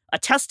Jew,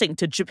 attesting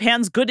to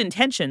Japan's good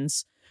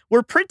intentions,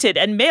 were printed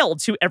and mailed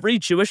to every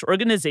Jewish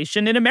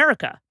organization in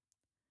America.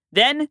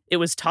 Then it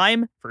was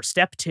time for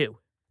step 2.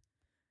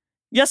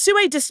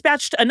 Yasue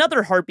dispatched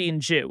another Harbin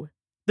Jew,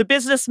 the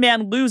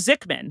businessman Lou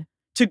Zickman,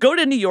 to go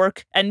to New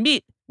York and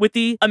meet with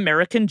the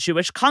American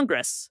Jewish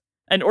Congress,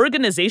 an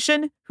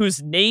organization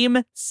whose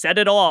name said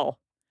it all.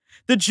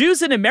 The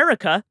Jews in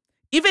America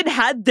even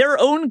had their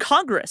own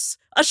Congress,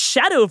 a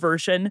shadow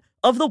version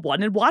of the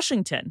one in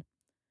Washington.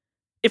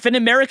 If an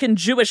American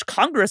Jewish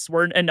Congress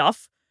weren't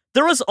enough,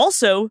 there was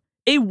also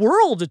a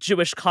World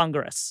Jewish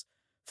Congress,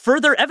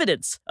 further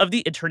evidence of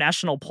the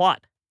international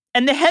plot.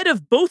 And the head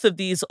of both of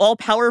these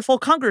all-powerful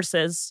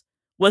congresses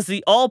was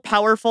the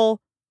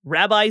all-powerful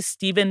Rabbi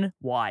Stephen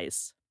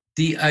Wise.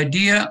 The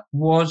idea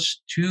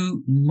was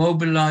to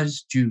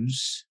mobilize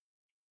Jews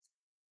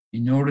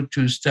in order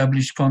to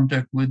establish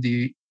contact with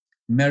the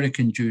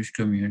American Jewish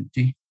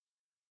community,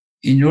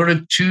 in order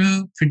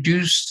to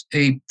produce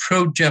a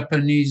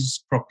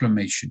pro-Japanese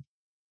proclamation.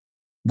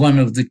 One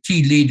of the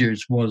key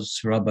leaders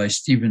was Rabbi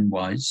Stephen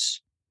Wise.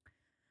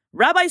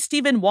 Rabbi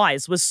Stephen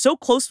Wise was so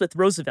close with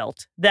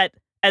Roosevelt that,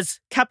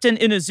 as Captain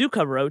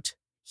Inuzuka wrote,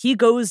 he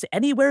goes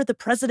anywhere the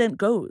president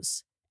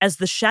goes, as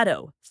the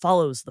shadow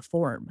follows the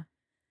form.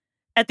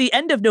 At the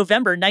end of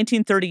November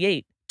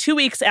 1938, 2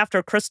 weeks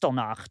after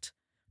Kristallnacht,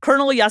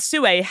 Colonel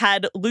Yasue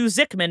had Lou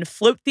Zickman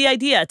float the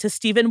idea to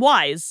Stephen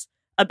Wise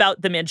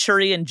about the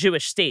Manchurian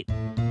Jewish state.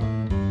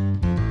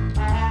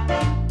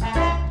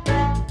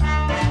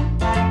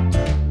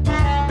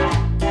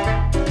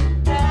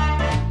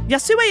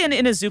 Yasue and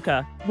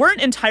Inuzuka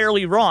weren't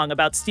entirely wrong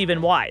about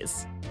Stephen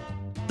Wise.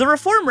 The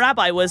Reform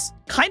rabbi was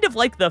kind of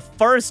like the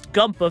Forrest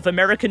Gump of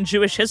American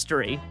Jewish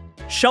history,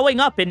 showing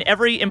up in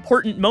every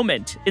important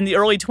moment in the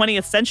early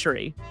 20th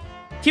century.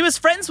 He was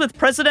friends with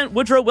President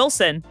Woodrow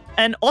Wilson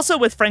and also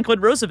with Franklin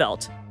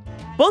Roosevelt.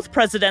 Both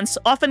presidents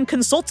often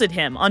consulted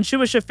him on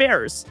Jewish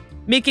affairs,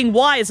 making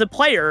Wise a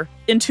player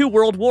in 2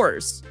 world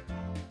wars.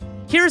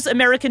 Here's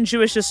American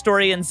Jewish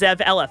historian Zev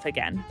Elef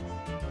again.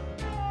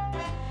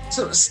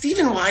 So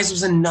Stephen Wise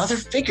was another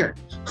figure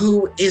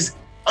who is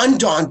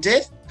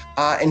undaunted,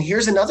 and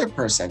here's another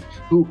person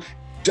who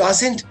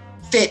doesn't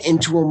fit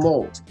into a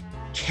mold.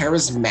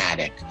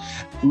 Charismatic,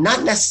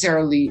 not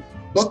necessarily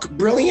book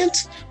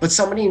brilliant, but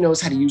somebody who knows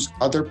how to use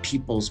other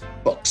people's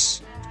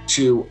books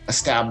to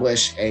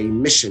establish a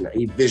mission,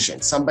 a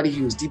vision, somebody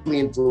who is deeply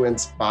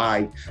influenced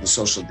by the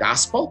social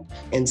gospel.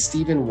 And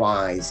Stephen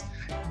Wise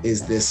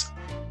is this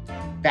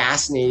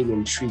fascinating,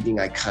 intriguing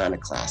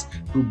iconoclast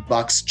who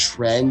bucks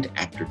trend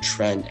after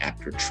trend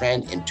after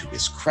trend into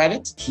his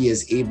credit. He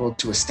is able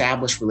to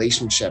establish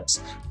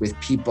relationships with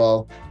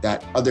people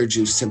that other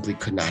Jews simply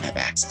could not have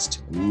access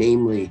to,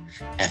 namely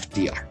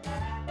FDR.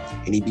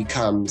 And he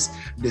becomes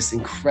this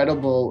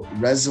incredible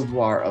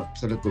reservoir of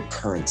political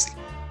currency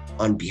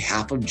on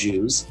behalf of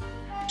Jews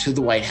to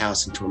the White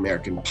House and to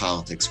American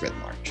politics writ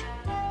large.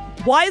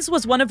 Wise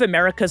was one of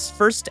America's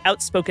first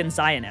outspoken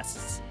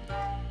Zionists.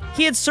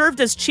 He had served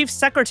as chief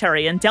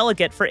secretary and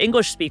delegate for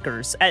English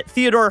speakers at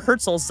Theodore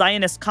Herzl's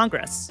Zionist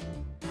Congress.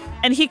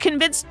 And he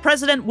convinced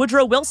President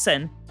Woodrow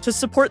Wilson to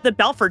support the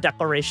Balfour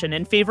Declaration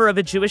in favor of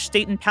a Jewish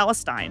state in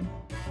Palestine.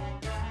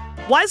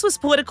 Wise was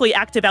politically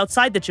active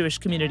outside the Jewish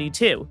community,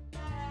 too.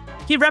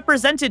 He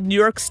represented New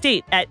York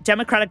State at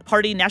Democratic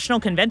Party national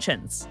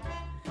conventions.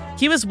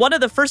 He was one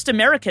of the first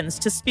Americans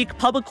to speak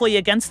publicly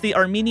against the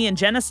Armenian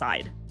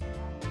genocide.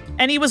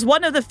 And he was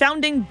one of the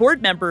founding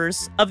board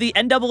members of the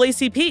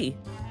NAACP,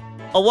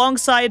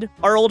 alongside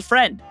our old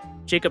friend,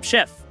 Jacob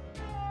Schiff.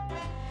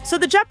 So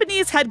the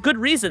Japanese had good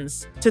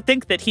reasons to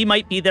think that he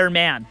might be their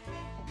man.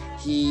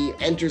 He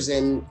enters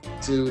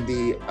into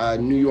the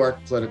New York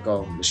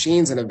political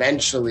machines and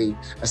eventually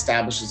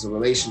establishes a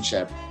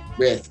relationship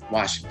with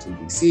Washington,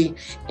 D.C.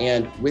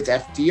 And with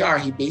FDR,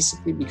 he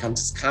basically becomes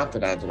his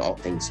confidant in all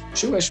things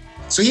Jewish.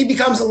 So he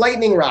becomes a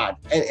lightning rod.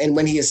 And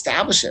when he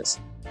establishes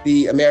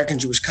the American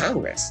Jewish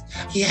Congress,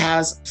 he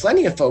has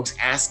plenty of folks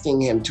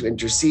asking him to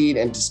intercede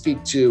and to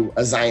speak to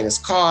a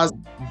Zionist cause.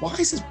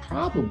 Wise is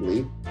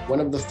probably one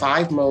of the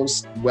 5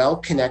 most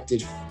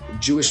well-connected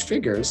Jewish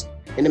figures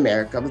in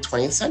America of the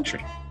 20th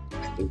century.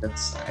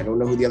 I don't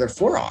know who the other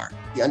 4 are.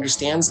 He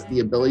understands the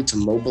ability to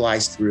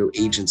mobilize through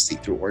agency,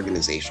 through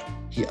organization.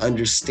 He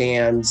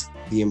understands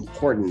the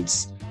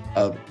importance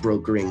of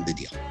brokering the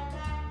deal.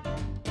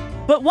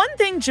 But one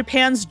thing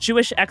Japan's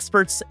Jewish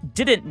experts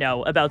didn't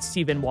know about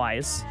Stephen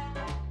Wise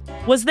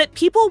was that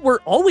people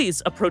were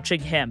always approaching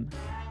him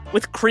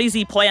with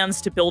crazy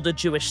plans to build a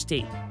Jewish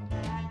state.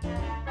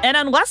 And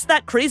unless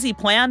that crazy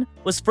plan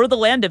was for the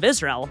land of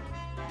Israel,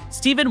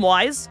 Stephen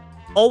Wise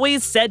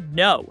always said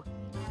no,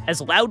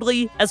 as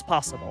loudly as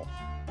possible.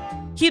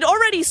 He'd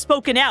already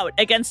spoken out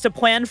against a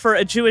plan for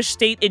a Jewish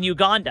state in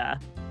Uganda,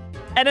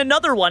 and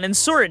another one in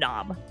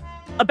Suriname.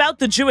 About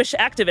the Jewish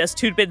activist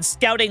who'd been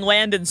scouting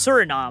land in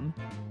Suriname,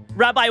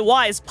 Rabbi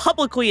Wise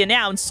publicly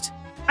announced,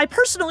 I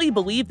personally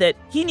believe that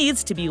he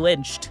needs to be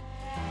lynched,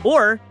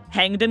 or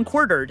hanged and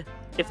quartered,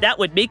 if that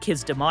would make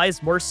his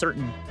demise more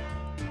certain.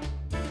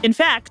 In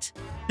fact,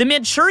 the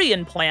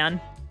Manchurian Plan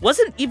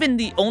wasn't even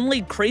the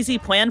only crazy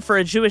plan for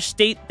a Jewish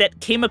state that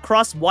came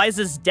across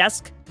Wise's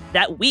desk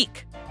that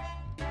week.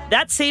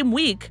 That same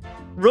week,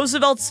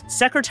 Roosevelt's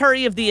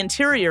Secretary of the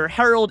Interior,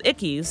 Harold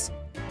Ickes,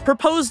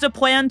 proposed a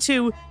plan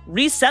to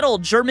resettle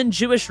German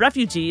Jewish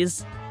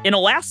refugees in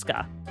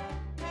Alaska.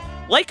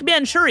 Like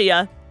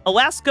Manchuria,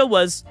 Alaska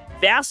was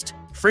vast,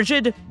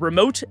 frigid,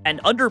 remote,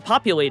 and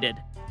underpopulated,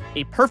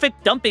 a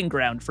perfect dumping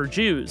ground for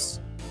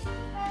Jews.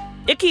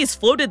 Ickes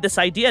floated this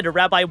idea to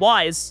Rabbi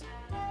Wise,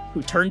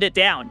 who turned it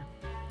down.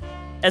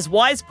 As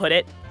Wise put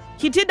it,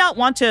 he did not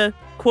want to,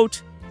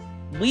 quote,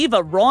 leave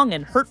a wrong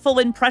and hurtful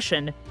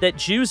impression that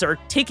Jews are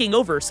taking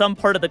over some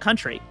part of the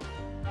country.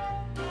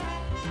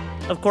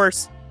 Of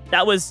course,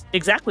 that was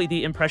exactly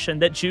the impression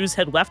that Jews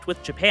had left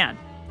with Japan.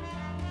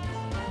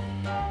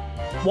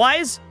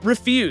 Wise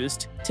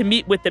refused to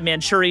meet with the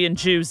Manchurian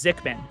Jew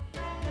Zickman.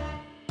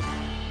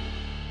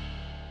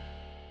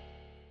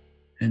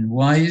 And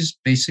Wise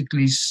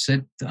basically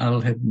said,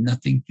 I'll have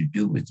nothing to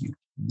do with you,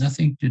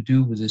 nothing to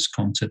do with this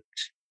concept.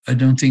 I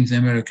don't think the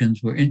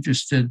Americans were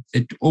interested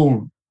at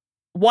all.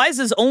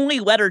 Wise's only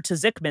letter to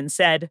Zickman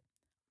said,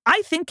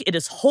 I think it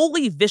is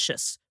wholly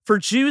vicious for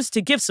Jews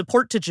to give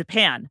support to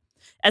Japan,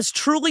 as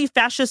truly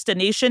fascist a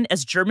nation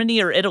as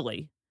Germany or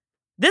Italy.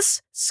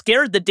 This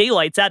scared the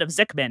daylights out of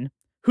Zickman,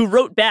 who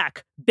wrote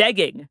back,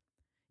 begging,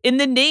 in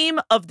the name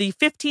of the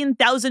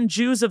 15,000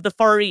 Jews of the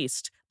Far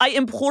East, I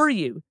implore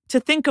you to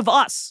think of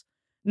us,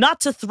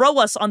 not to throw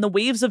us on the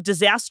waves of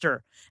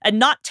disaster, and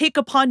not take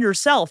upon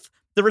yourself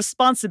the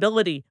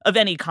responsibility of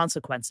any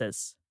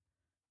consequences.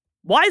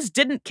 Wise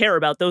didn't care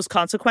about those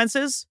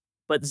consequences,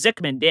 but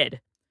Zickman did.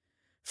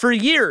 For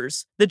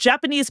years, the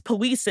Japanese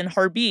police in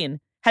Harbin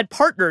had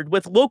partnered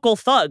with local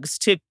thugs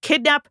to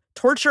kidnap,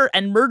 torture,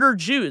 and murder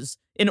Jews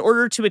in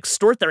order to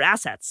extort their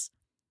assets.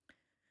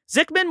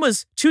 Zickman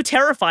was too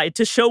terrified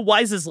to show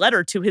Wise's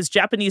letter to his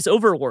Japanese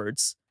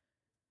overlords,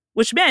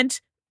 which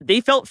meant they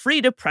felt free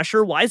to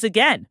pressure Wise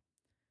again.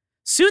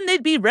 Soon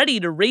they'd be ready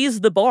to raise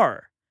the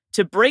bar,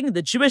 to bring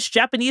the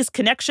Jewish-Japanese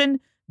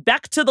connection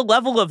back to the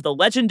level of the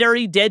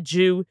legendary dead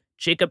Jew,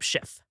 Jacob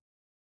Schiff.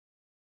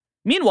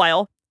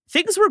 Meanwhile,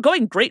 things were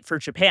going great for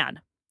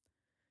Japan.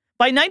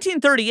 By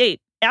 1938,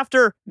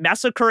 after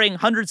massacring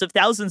hundreds of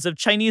thousands of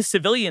Chinese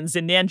civilians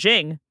in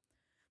Nanjing,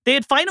 they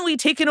had finally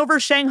taken over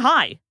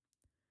Shanghai,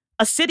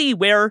 a city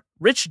where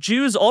rich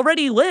Jews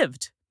already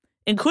lived,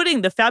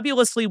 including the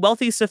fabulously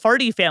wealthy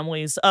Sephardi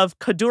families of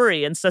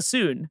Kaduri and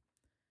Sassoon.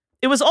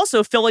 It was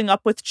also filling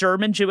up with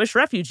German Jewish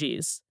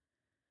refugees.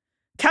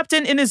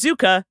 Captain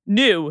Inuzuka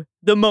knew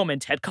the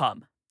moment had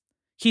come.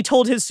 He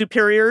told his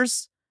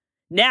superiors,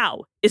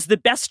 now is the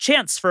best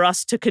chance for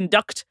us to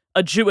conduct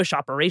a Jewish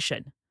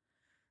operation.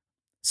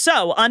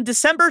 So, on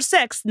December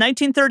 6,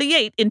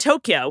 1938, in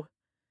Tokyo,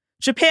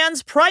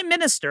 Japan's prime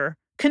minister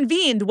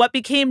convened what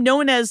became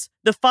known as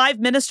the Five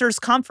Ministers'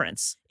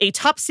 Conference, a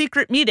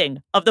top-secret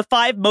meeting of the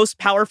 5 most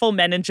powerful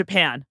men in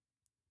Japan.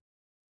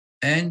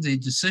 And the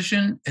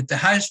decision at the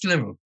highest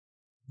level,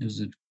 it was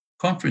a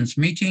conference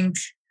meeting.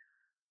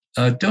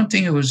 I don't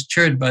think it was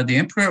chaired by the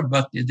emperor,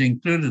 but it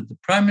included the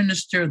prime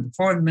minister, the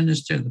foreign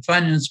minister, the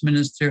finance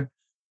minister,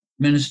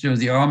 minister of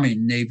the army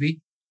and navy,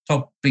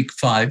 top big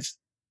 5.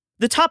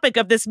 The topic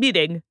of this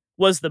meeting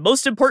was the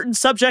most important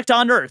subject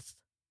on earth,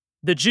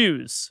 the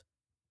Jews.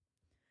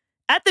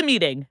 At the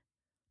meeting,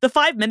 the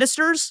 5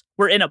 ministers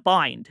were in a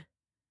bind.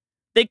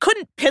 They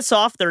couldn't piss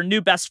off their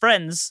new best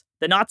friends,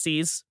 the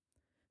Nazis,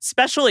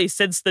 especially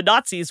since the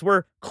Nazis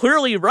were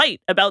clearly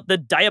right about the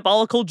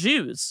diabolical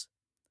Jews.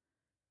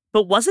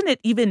 But wasn't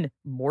it even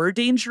more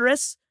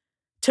dangerous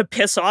to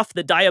piss off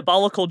the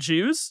diabolical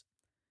Jews,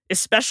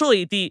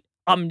 especially the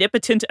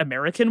omnipotent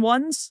American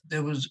ones?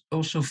 There was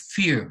also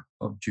fear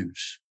of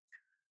Jews.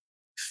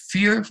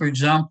 Fear, for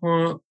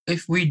example,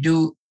 if we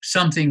do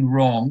something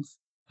wrong,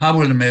 how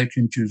will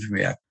American Jews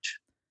react?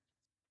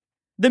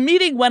 The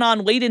meeting went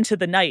on late into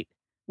the night,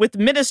 with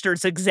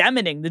ministers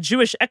examining the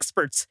Jewish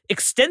experts'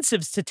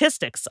 extensive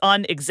statistics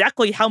on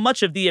exactly how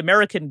much of the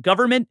American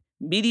government,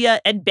 media,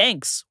 and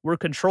banks were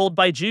controlled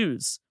by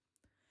Jews.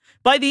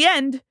 By the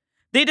end,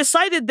 they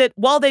decided that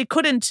while they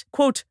couldn't,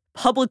 quote,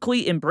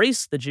 publicly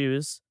embrace the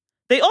Jews,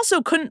 they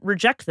also couldn't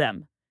reject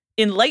them,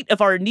 in light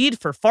of our need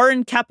for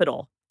foreign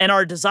capital and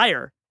our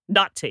desire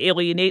not to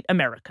alienate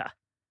America.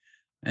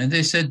 And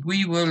they said,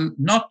 we will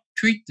not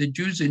treat the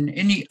Jews in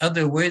any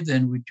other way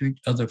than we treat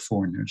other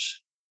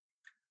foreigners.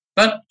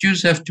 But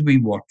Jews have to be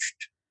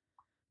watched.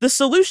 The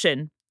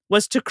solution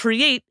was to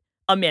create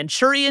a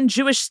Manchurian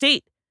Jewish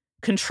state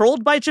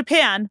controlled by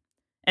Japan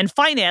and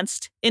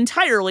financed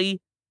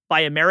entirely by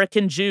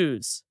American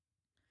Jews.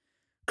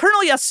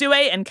 Colonel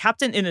Yasue and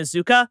Captain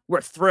Inuzuka were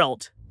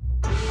thrilled.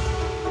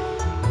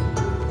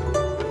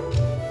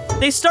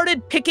 They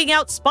started picking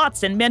out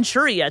spots in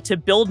Manchuria to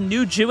build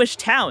new Jewish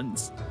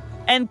towns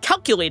and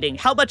calculating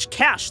how much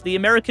cash the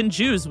American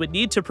Jews would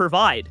need to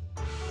provide.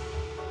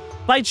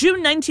 By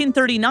June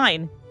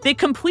 1939, they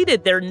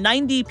completed their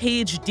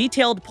 90-page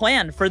detailed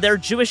plan for their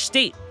Jewish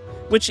state,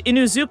 which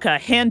Inuzuka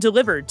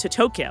hand-delivered to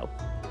Tokyo.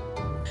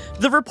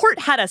 The report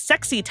had a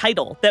sexy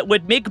title that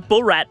would make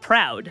Borat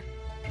proud.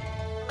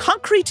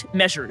 Concrete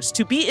measures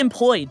to be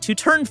employed to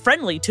turn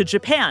friendly to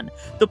Japan,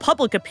 the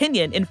public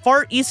opinion in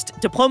Far East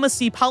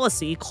diplomacy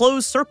policy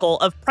closed circle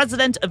of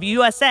President of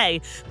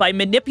USA by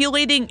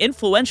manipulating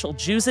influential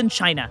Jews in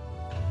China.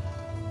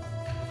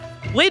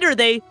 Later,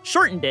 they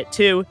shortened it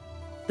to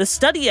the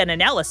study and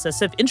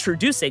analysis of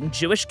introducing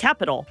Jewish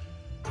capital.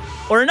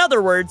 Or in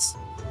other words,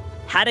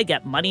 how to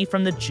get money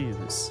from the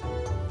Jews.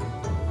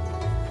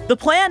 The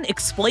plan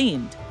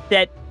explained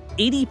that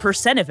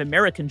 80% of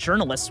American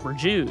journalists were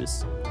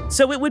Jews,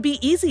 so it would be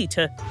easy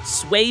to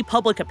sway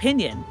public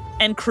opinion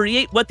and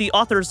create what the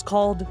authors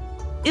called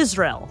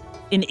Israel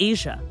in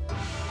Asia,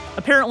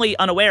 apparently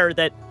unaware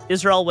that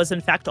Israel was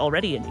in fact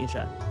already in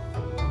Asia.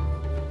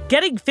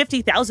 Getting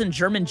 50,000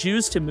 German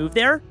Jews to move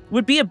there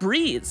would be a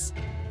breeze.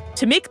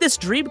 To make this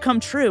dream come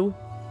true,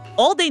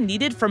 all they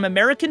needed from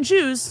American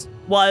Jews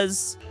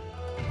was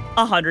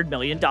 $100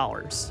 million.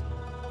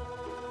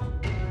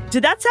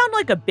 Did that sound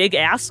like a big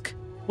ask?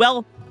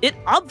 Well, it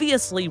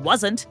obviously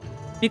wasn't,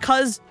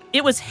 because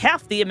it was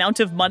half the amount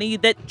of money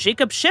that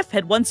Jacob Schiff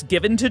had once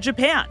given to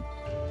Japan.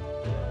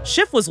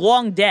 Schiff was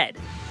long dead,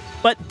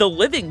 but the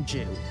living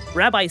Jew,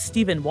 Rabbi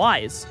Stephen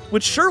Wise,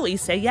 would surely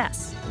say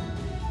yes.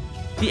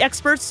 The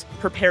experts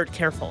prepared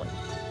carefully.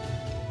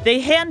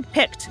 They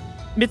handpicked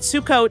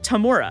Mitsuko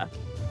Tamura,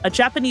 a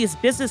Japanese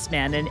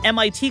businessman and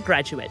MIT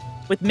graduate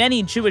with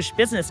many Jewish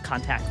business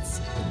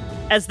contacts,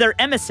 as their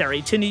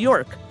emissary to New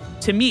York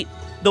to meet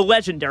the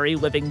legendary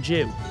living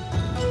Jew.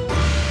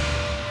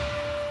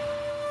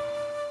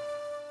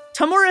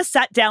 Tamura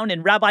sat down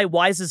in Rabbi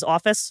Wise's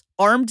office,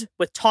 armed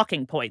with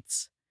talking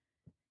points.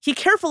 He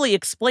carefully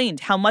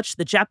explained how much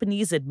the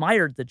Japanese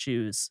admired the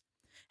Jews,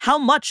 how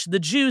much the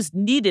Jews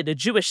needed a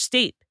Jewish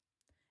state,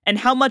 and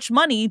how much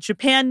money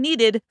Japan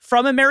needed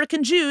from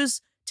American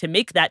Jews to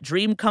make that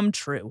dream come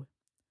true.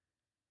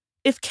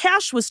 If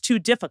cash was too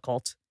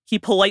difficult, he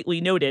politely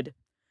noted,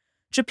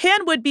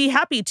 Japan would be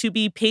happy to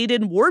be paid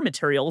in war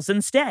materials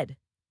instead.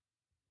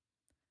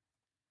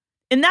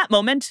 In that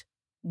moment,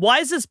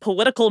 Wise's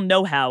political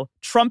know-how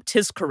trumped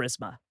his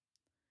charisma.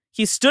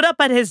 He stood up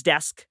at his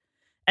desk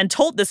and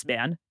told this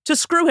man to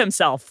screw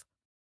himself.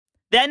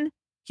 Then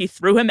he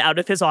threw him out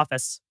of his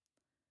office.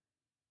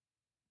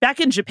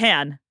 Back in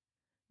Japan,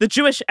 the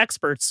Jewish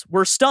experts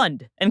were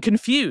stunned and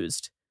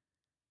confused.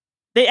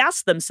 They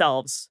asked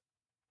themselves,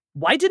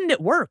 why didn't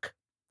it work?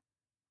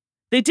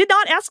 They did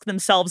not ask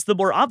themselves the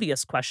more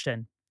obvious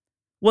question.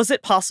 Was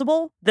it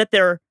possible that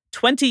their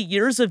 20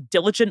 years of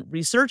diligent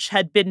research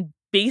had been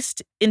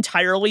based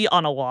entirely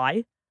on a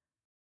lie?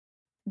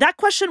 That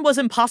question was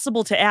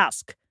impossible to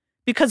ask,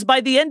 because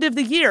by the end of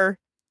the year,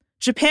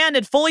 Japan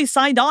had fully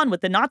signed on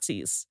with the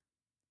Nazis.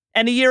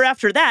 And a year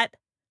after that,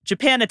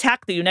 Japan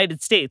attacked the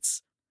United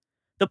States.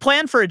 The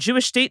plan for a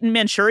Jewish state in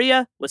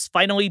Manchuria was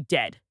finally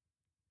dead.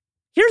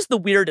 Here's the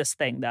weirdest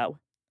thing, though.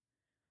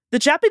 The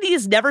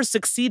Japanese never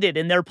succeeded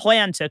in their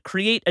plan to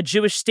create a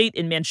Jewish state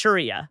in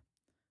Manchuria.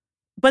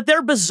 But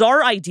their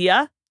bizarre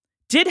idea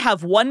did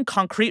have one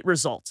concrete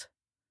result.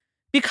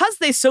 Because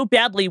they so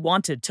badly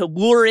wanted to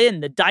lure in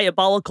the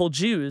diabolical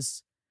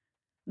Jews,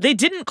 they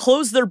didn't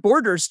close their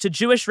borders to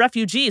Jewish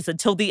refugees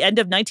until the end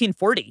of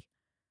 1940.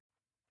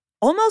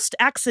 Almost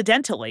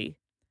accidentally,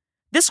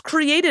 this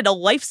created a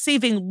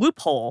life-saving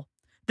loophole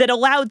that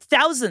allowed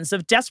thousands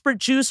of desperate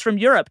Jews from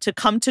Europe to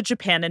come to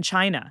Japan and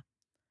China.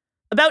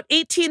 About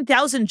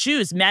 18,000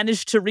 Jews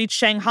managed to reach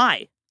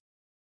Shanghai.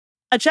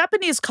 A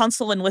Japanese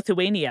consul in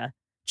Lithuania,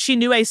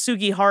 Chinue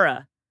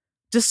Sugihara,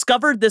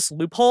 discovered this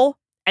loophole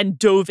and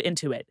dove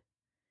into it.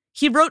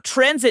 He wrote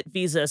transit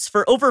visas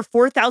for over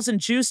 4,000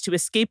 Jews to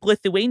escape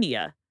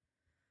Lithuania,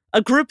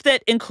 a group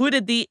that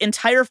included the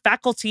entire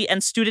faculty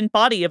and student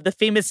body of the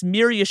famous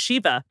Mir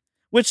Yeshiva,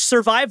 which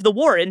survived the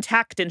war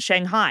intact in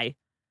Shanghai.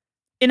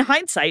 In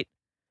hindsight,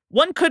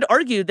 one could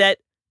argue that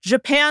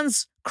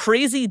Japan's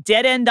crazy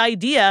dead-end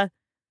idea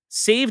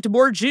saved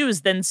more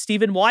Jews than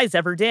Stephen Wise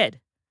ever did.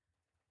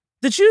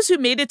 The Jews who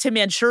made it to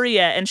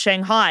Manchuria and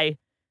Shanghai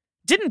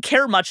didn't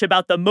care much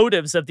about the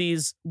motives of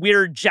these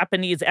weird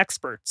Japanese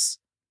experts.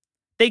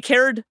 They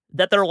cared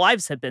that their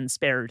lives had been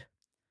spared.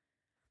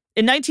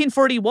 In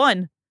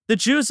 1941, the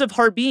Jews of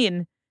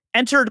Harbin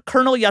entered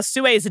Colonel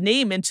Yasue's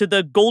name into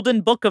the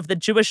Golden Book of the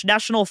Jewish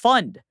National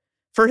Fund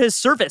for his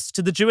service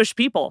to the Jewish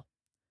people.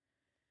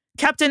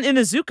 Captain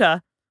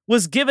Inuzuka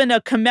was given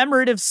a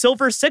commemorative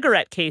silver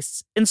cigarette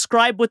case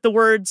inscribed with the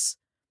words,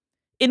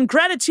 "In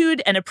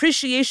gratitude and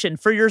appreciation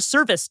for your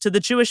service to the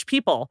Jewish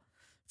people,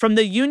 from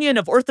the Union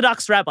of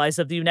Orthodox Rabbis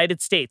of the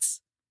United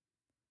States."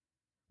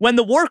 When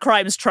the War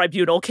Crimes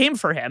Tribunal came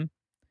for him,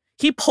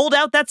 he pulled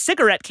out that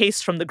cigarette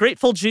case from the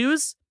grateful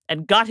Jews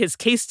and got his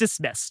case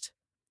dismissed.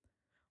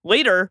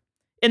 Later,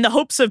 in the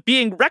hopes of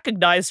being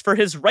recognized for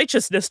his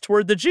righteousness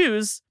toward the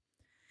Jews,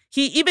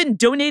 he even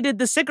donated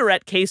the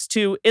cigarette case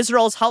to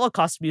Israel's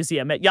Holocaust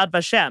Museum at Yad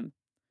Vashem.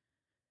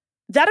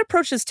 That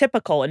approach is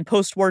typical in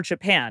post-war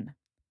Japan.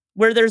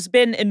 where there's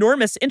been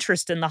enormous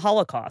interest in the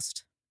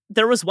Holocaust.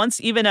 There was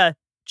once even a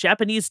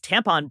Japanese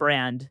tampon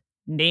brand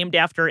named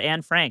after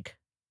Anne Frank.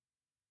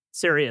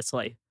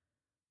 Seriously.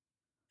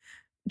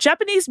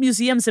 Japanese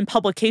museums and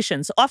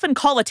publications often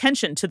call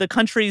attention to the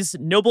country's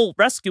noble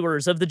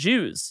rescuers of the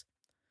Jews.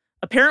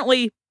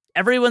 Apparently,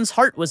 everyone's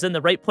heart was in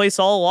the right place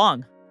all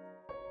along.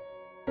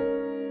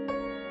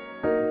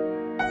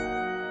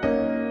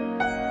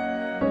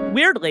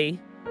 Weirdly,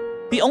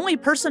 the only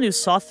person who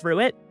saw through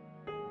it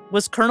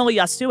was Colonel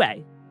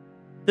Yasue,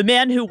 the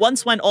man who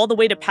once went all the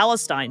way to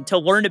Palestine to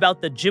learn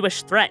about the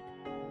Jewish threat.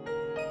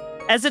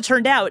 As it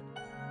turned out,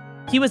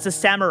 he was a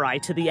samurai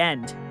to the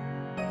end.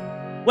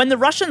 When the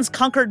Russians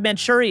conquered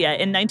Manchuria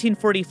in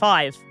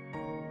 1945,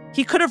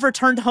 he could have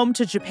returned home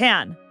to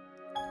Japan.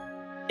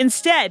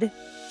 Instead,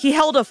 he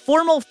held a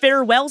formal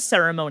farewell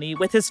ceremony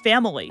with his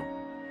family,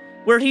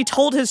 where he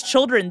told his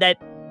children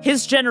that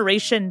his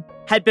generation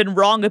had been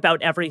wrong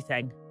about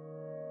everything.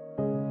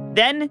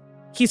 Then,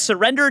 he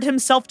surrendered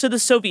himself to the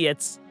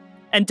Soviets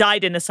and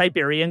died in a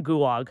Siberian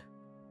gulag.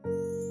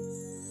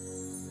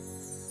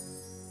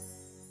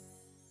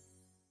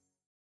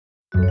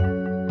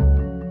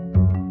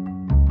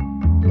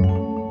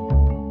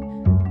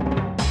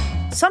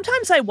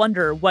 Sometimes I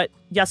wonder what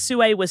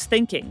Yasue was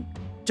thinking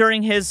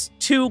during his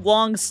 2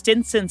 long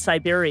stints in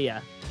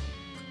Siberia.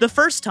 The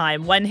first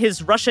time when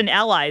his Russian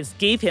allies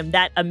gave him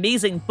that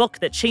amazing book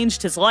that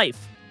changed his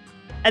life.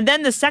 And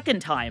then the second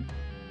time,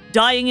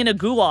 dying in a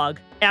gulag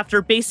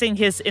after basing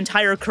his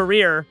entire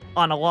career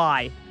on a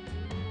lie.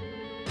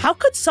 How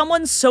could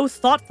someone so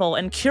thoughtful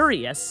and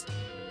curious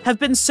have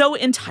been so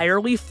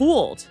entirely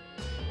fooled?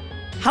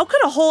 How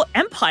could a whole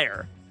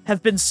empire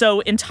have been so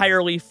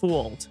entirely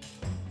fooled?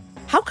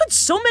 How could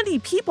so many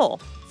people,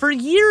 for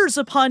years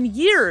upon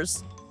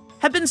years,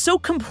 have been so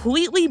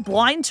completely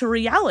blind to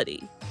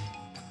reality?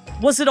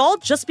 Was it all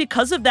just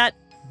because of that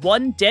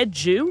one dead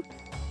Jew,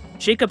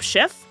 Jacob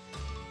Schiff?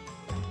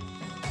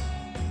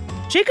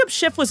 Jacob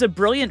Schiff was a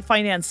brilliant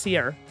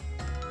financier,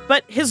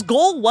 but his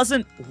goal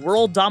wasn't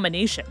world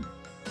domination.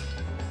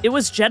 It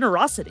was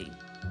generosity.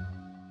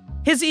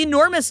 His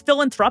enormous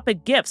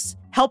philanthropic gifts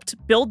helped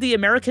build the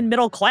American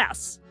middle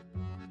class.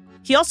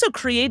 He also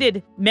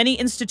created many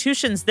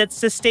institutions that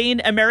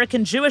sustain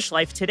American Jewish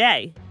life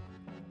today.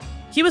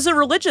 He was a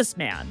religious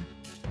man,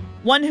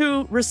 one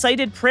who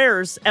recited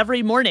prayers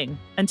every morning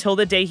until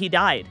the day he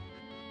died.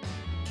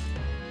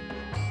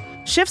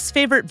 Schiff's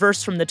favorite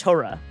verse from the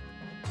Torah,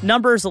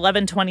 Numbers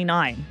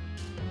 11:29,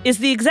 is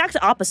the exact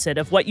opposite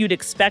of what you'd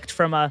expect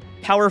from a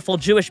powerful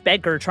Jewish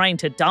banker trying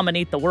to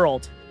dominate the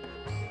world.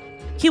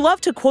 He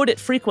loved to quote it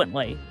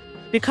frequently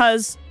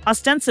because,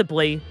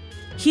 ostensibly,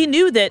 he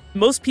knew that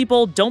most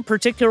people don't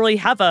particularly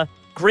have a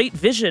great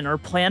vision or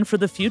plan for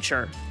the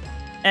future,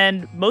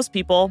 and most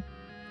people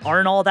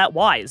aren't all that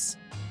wise.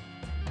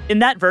 In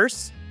that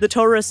verse, the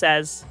Torah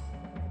says,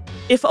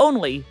 "If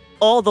only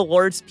all the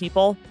Lord's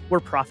people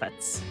were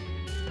prophets."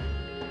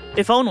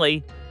 If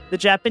only the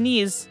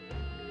Japanese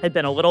had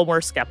been a little more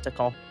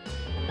skeptical.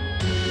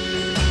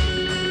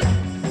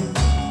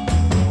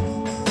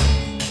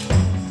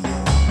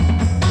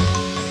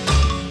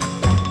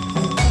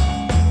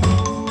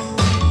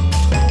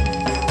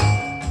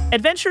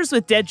 Adventures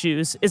with Dead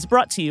Jews is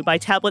brought to you by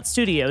Tablet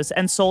Studios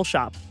and Soul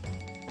Shop.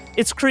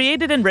 It's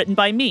created and written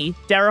by me,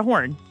 Dara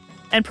Horn,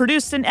 and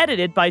produced and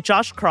edited by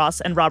Josh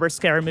Cross and Robert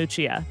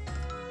Scaramuccia.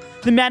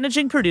 The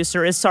managing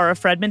producer is Sarah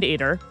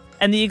Fredman-Ader,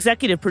 and the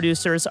executive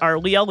producers are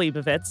Leah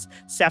Leibovitz,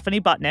 Stephanie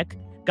Butnick,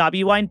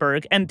 Gabi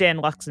Weinberg, and Dan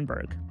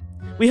Luxembourg.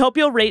 We hope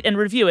you'll rate and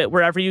review it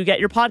wherever you get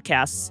your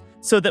podcasts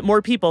so that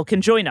more people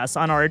can join us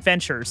on our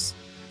adventures.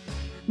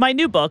 My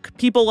new book,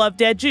 People Love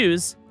Dead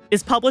Jews,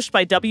 is published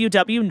by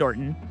W.W.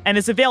 Norton and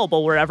is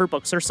available wherever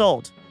books are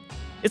sold.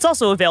 It's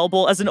also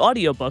available as an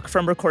audiobook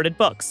from Recorded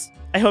Books.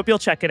 I hope you'll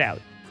check it out.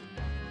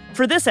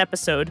 For this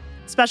episode,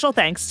 special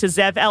thanks to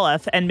Zev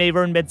Elef and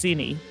Mayron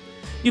Mezzini.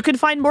 You can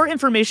find more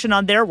information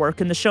on their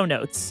work in the show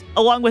notes,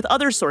 along with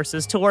other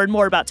sources to learn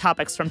more about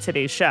topics from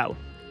today's show.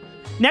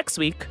 Next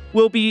week,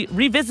 we'll be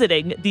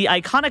revisiting the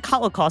iconic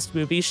Holocaust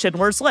movie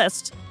Schindler's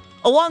List,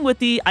 along with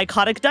the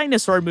iconic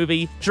dinosaur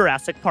movie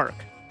Jurassic Park.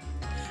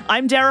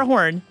 I'm Dara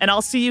Horn, and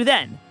I'll see you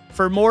then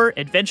for more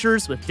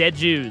Adventures with Dead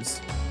Jews.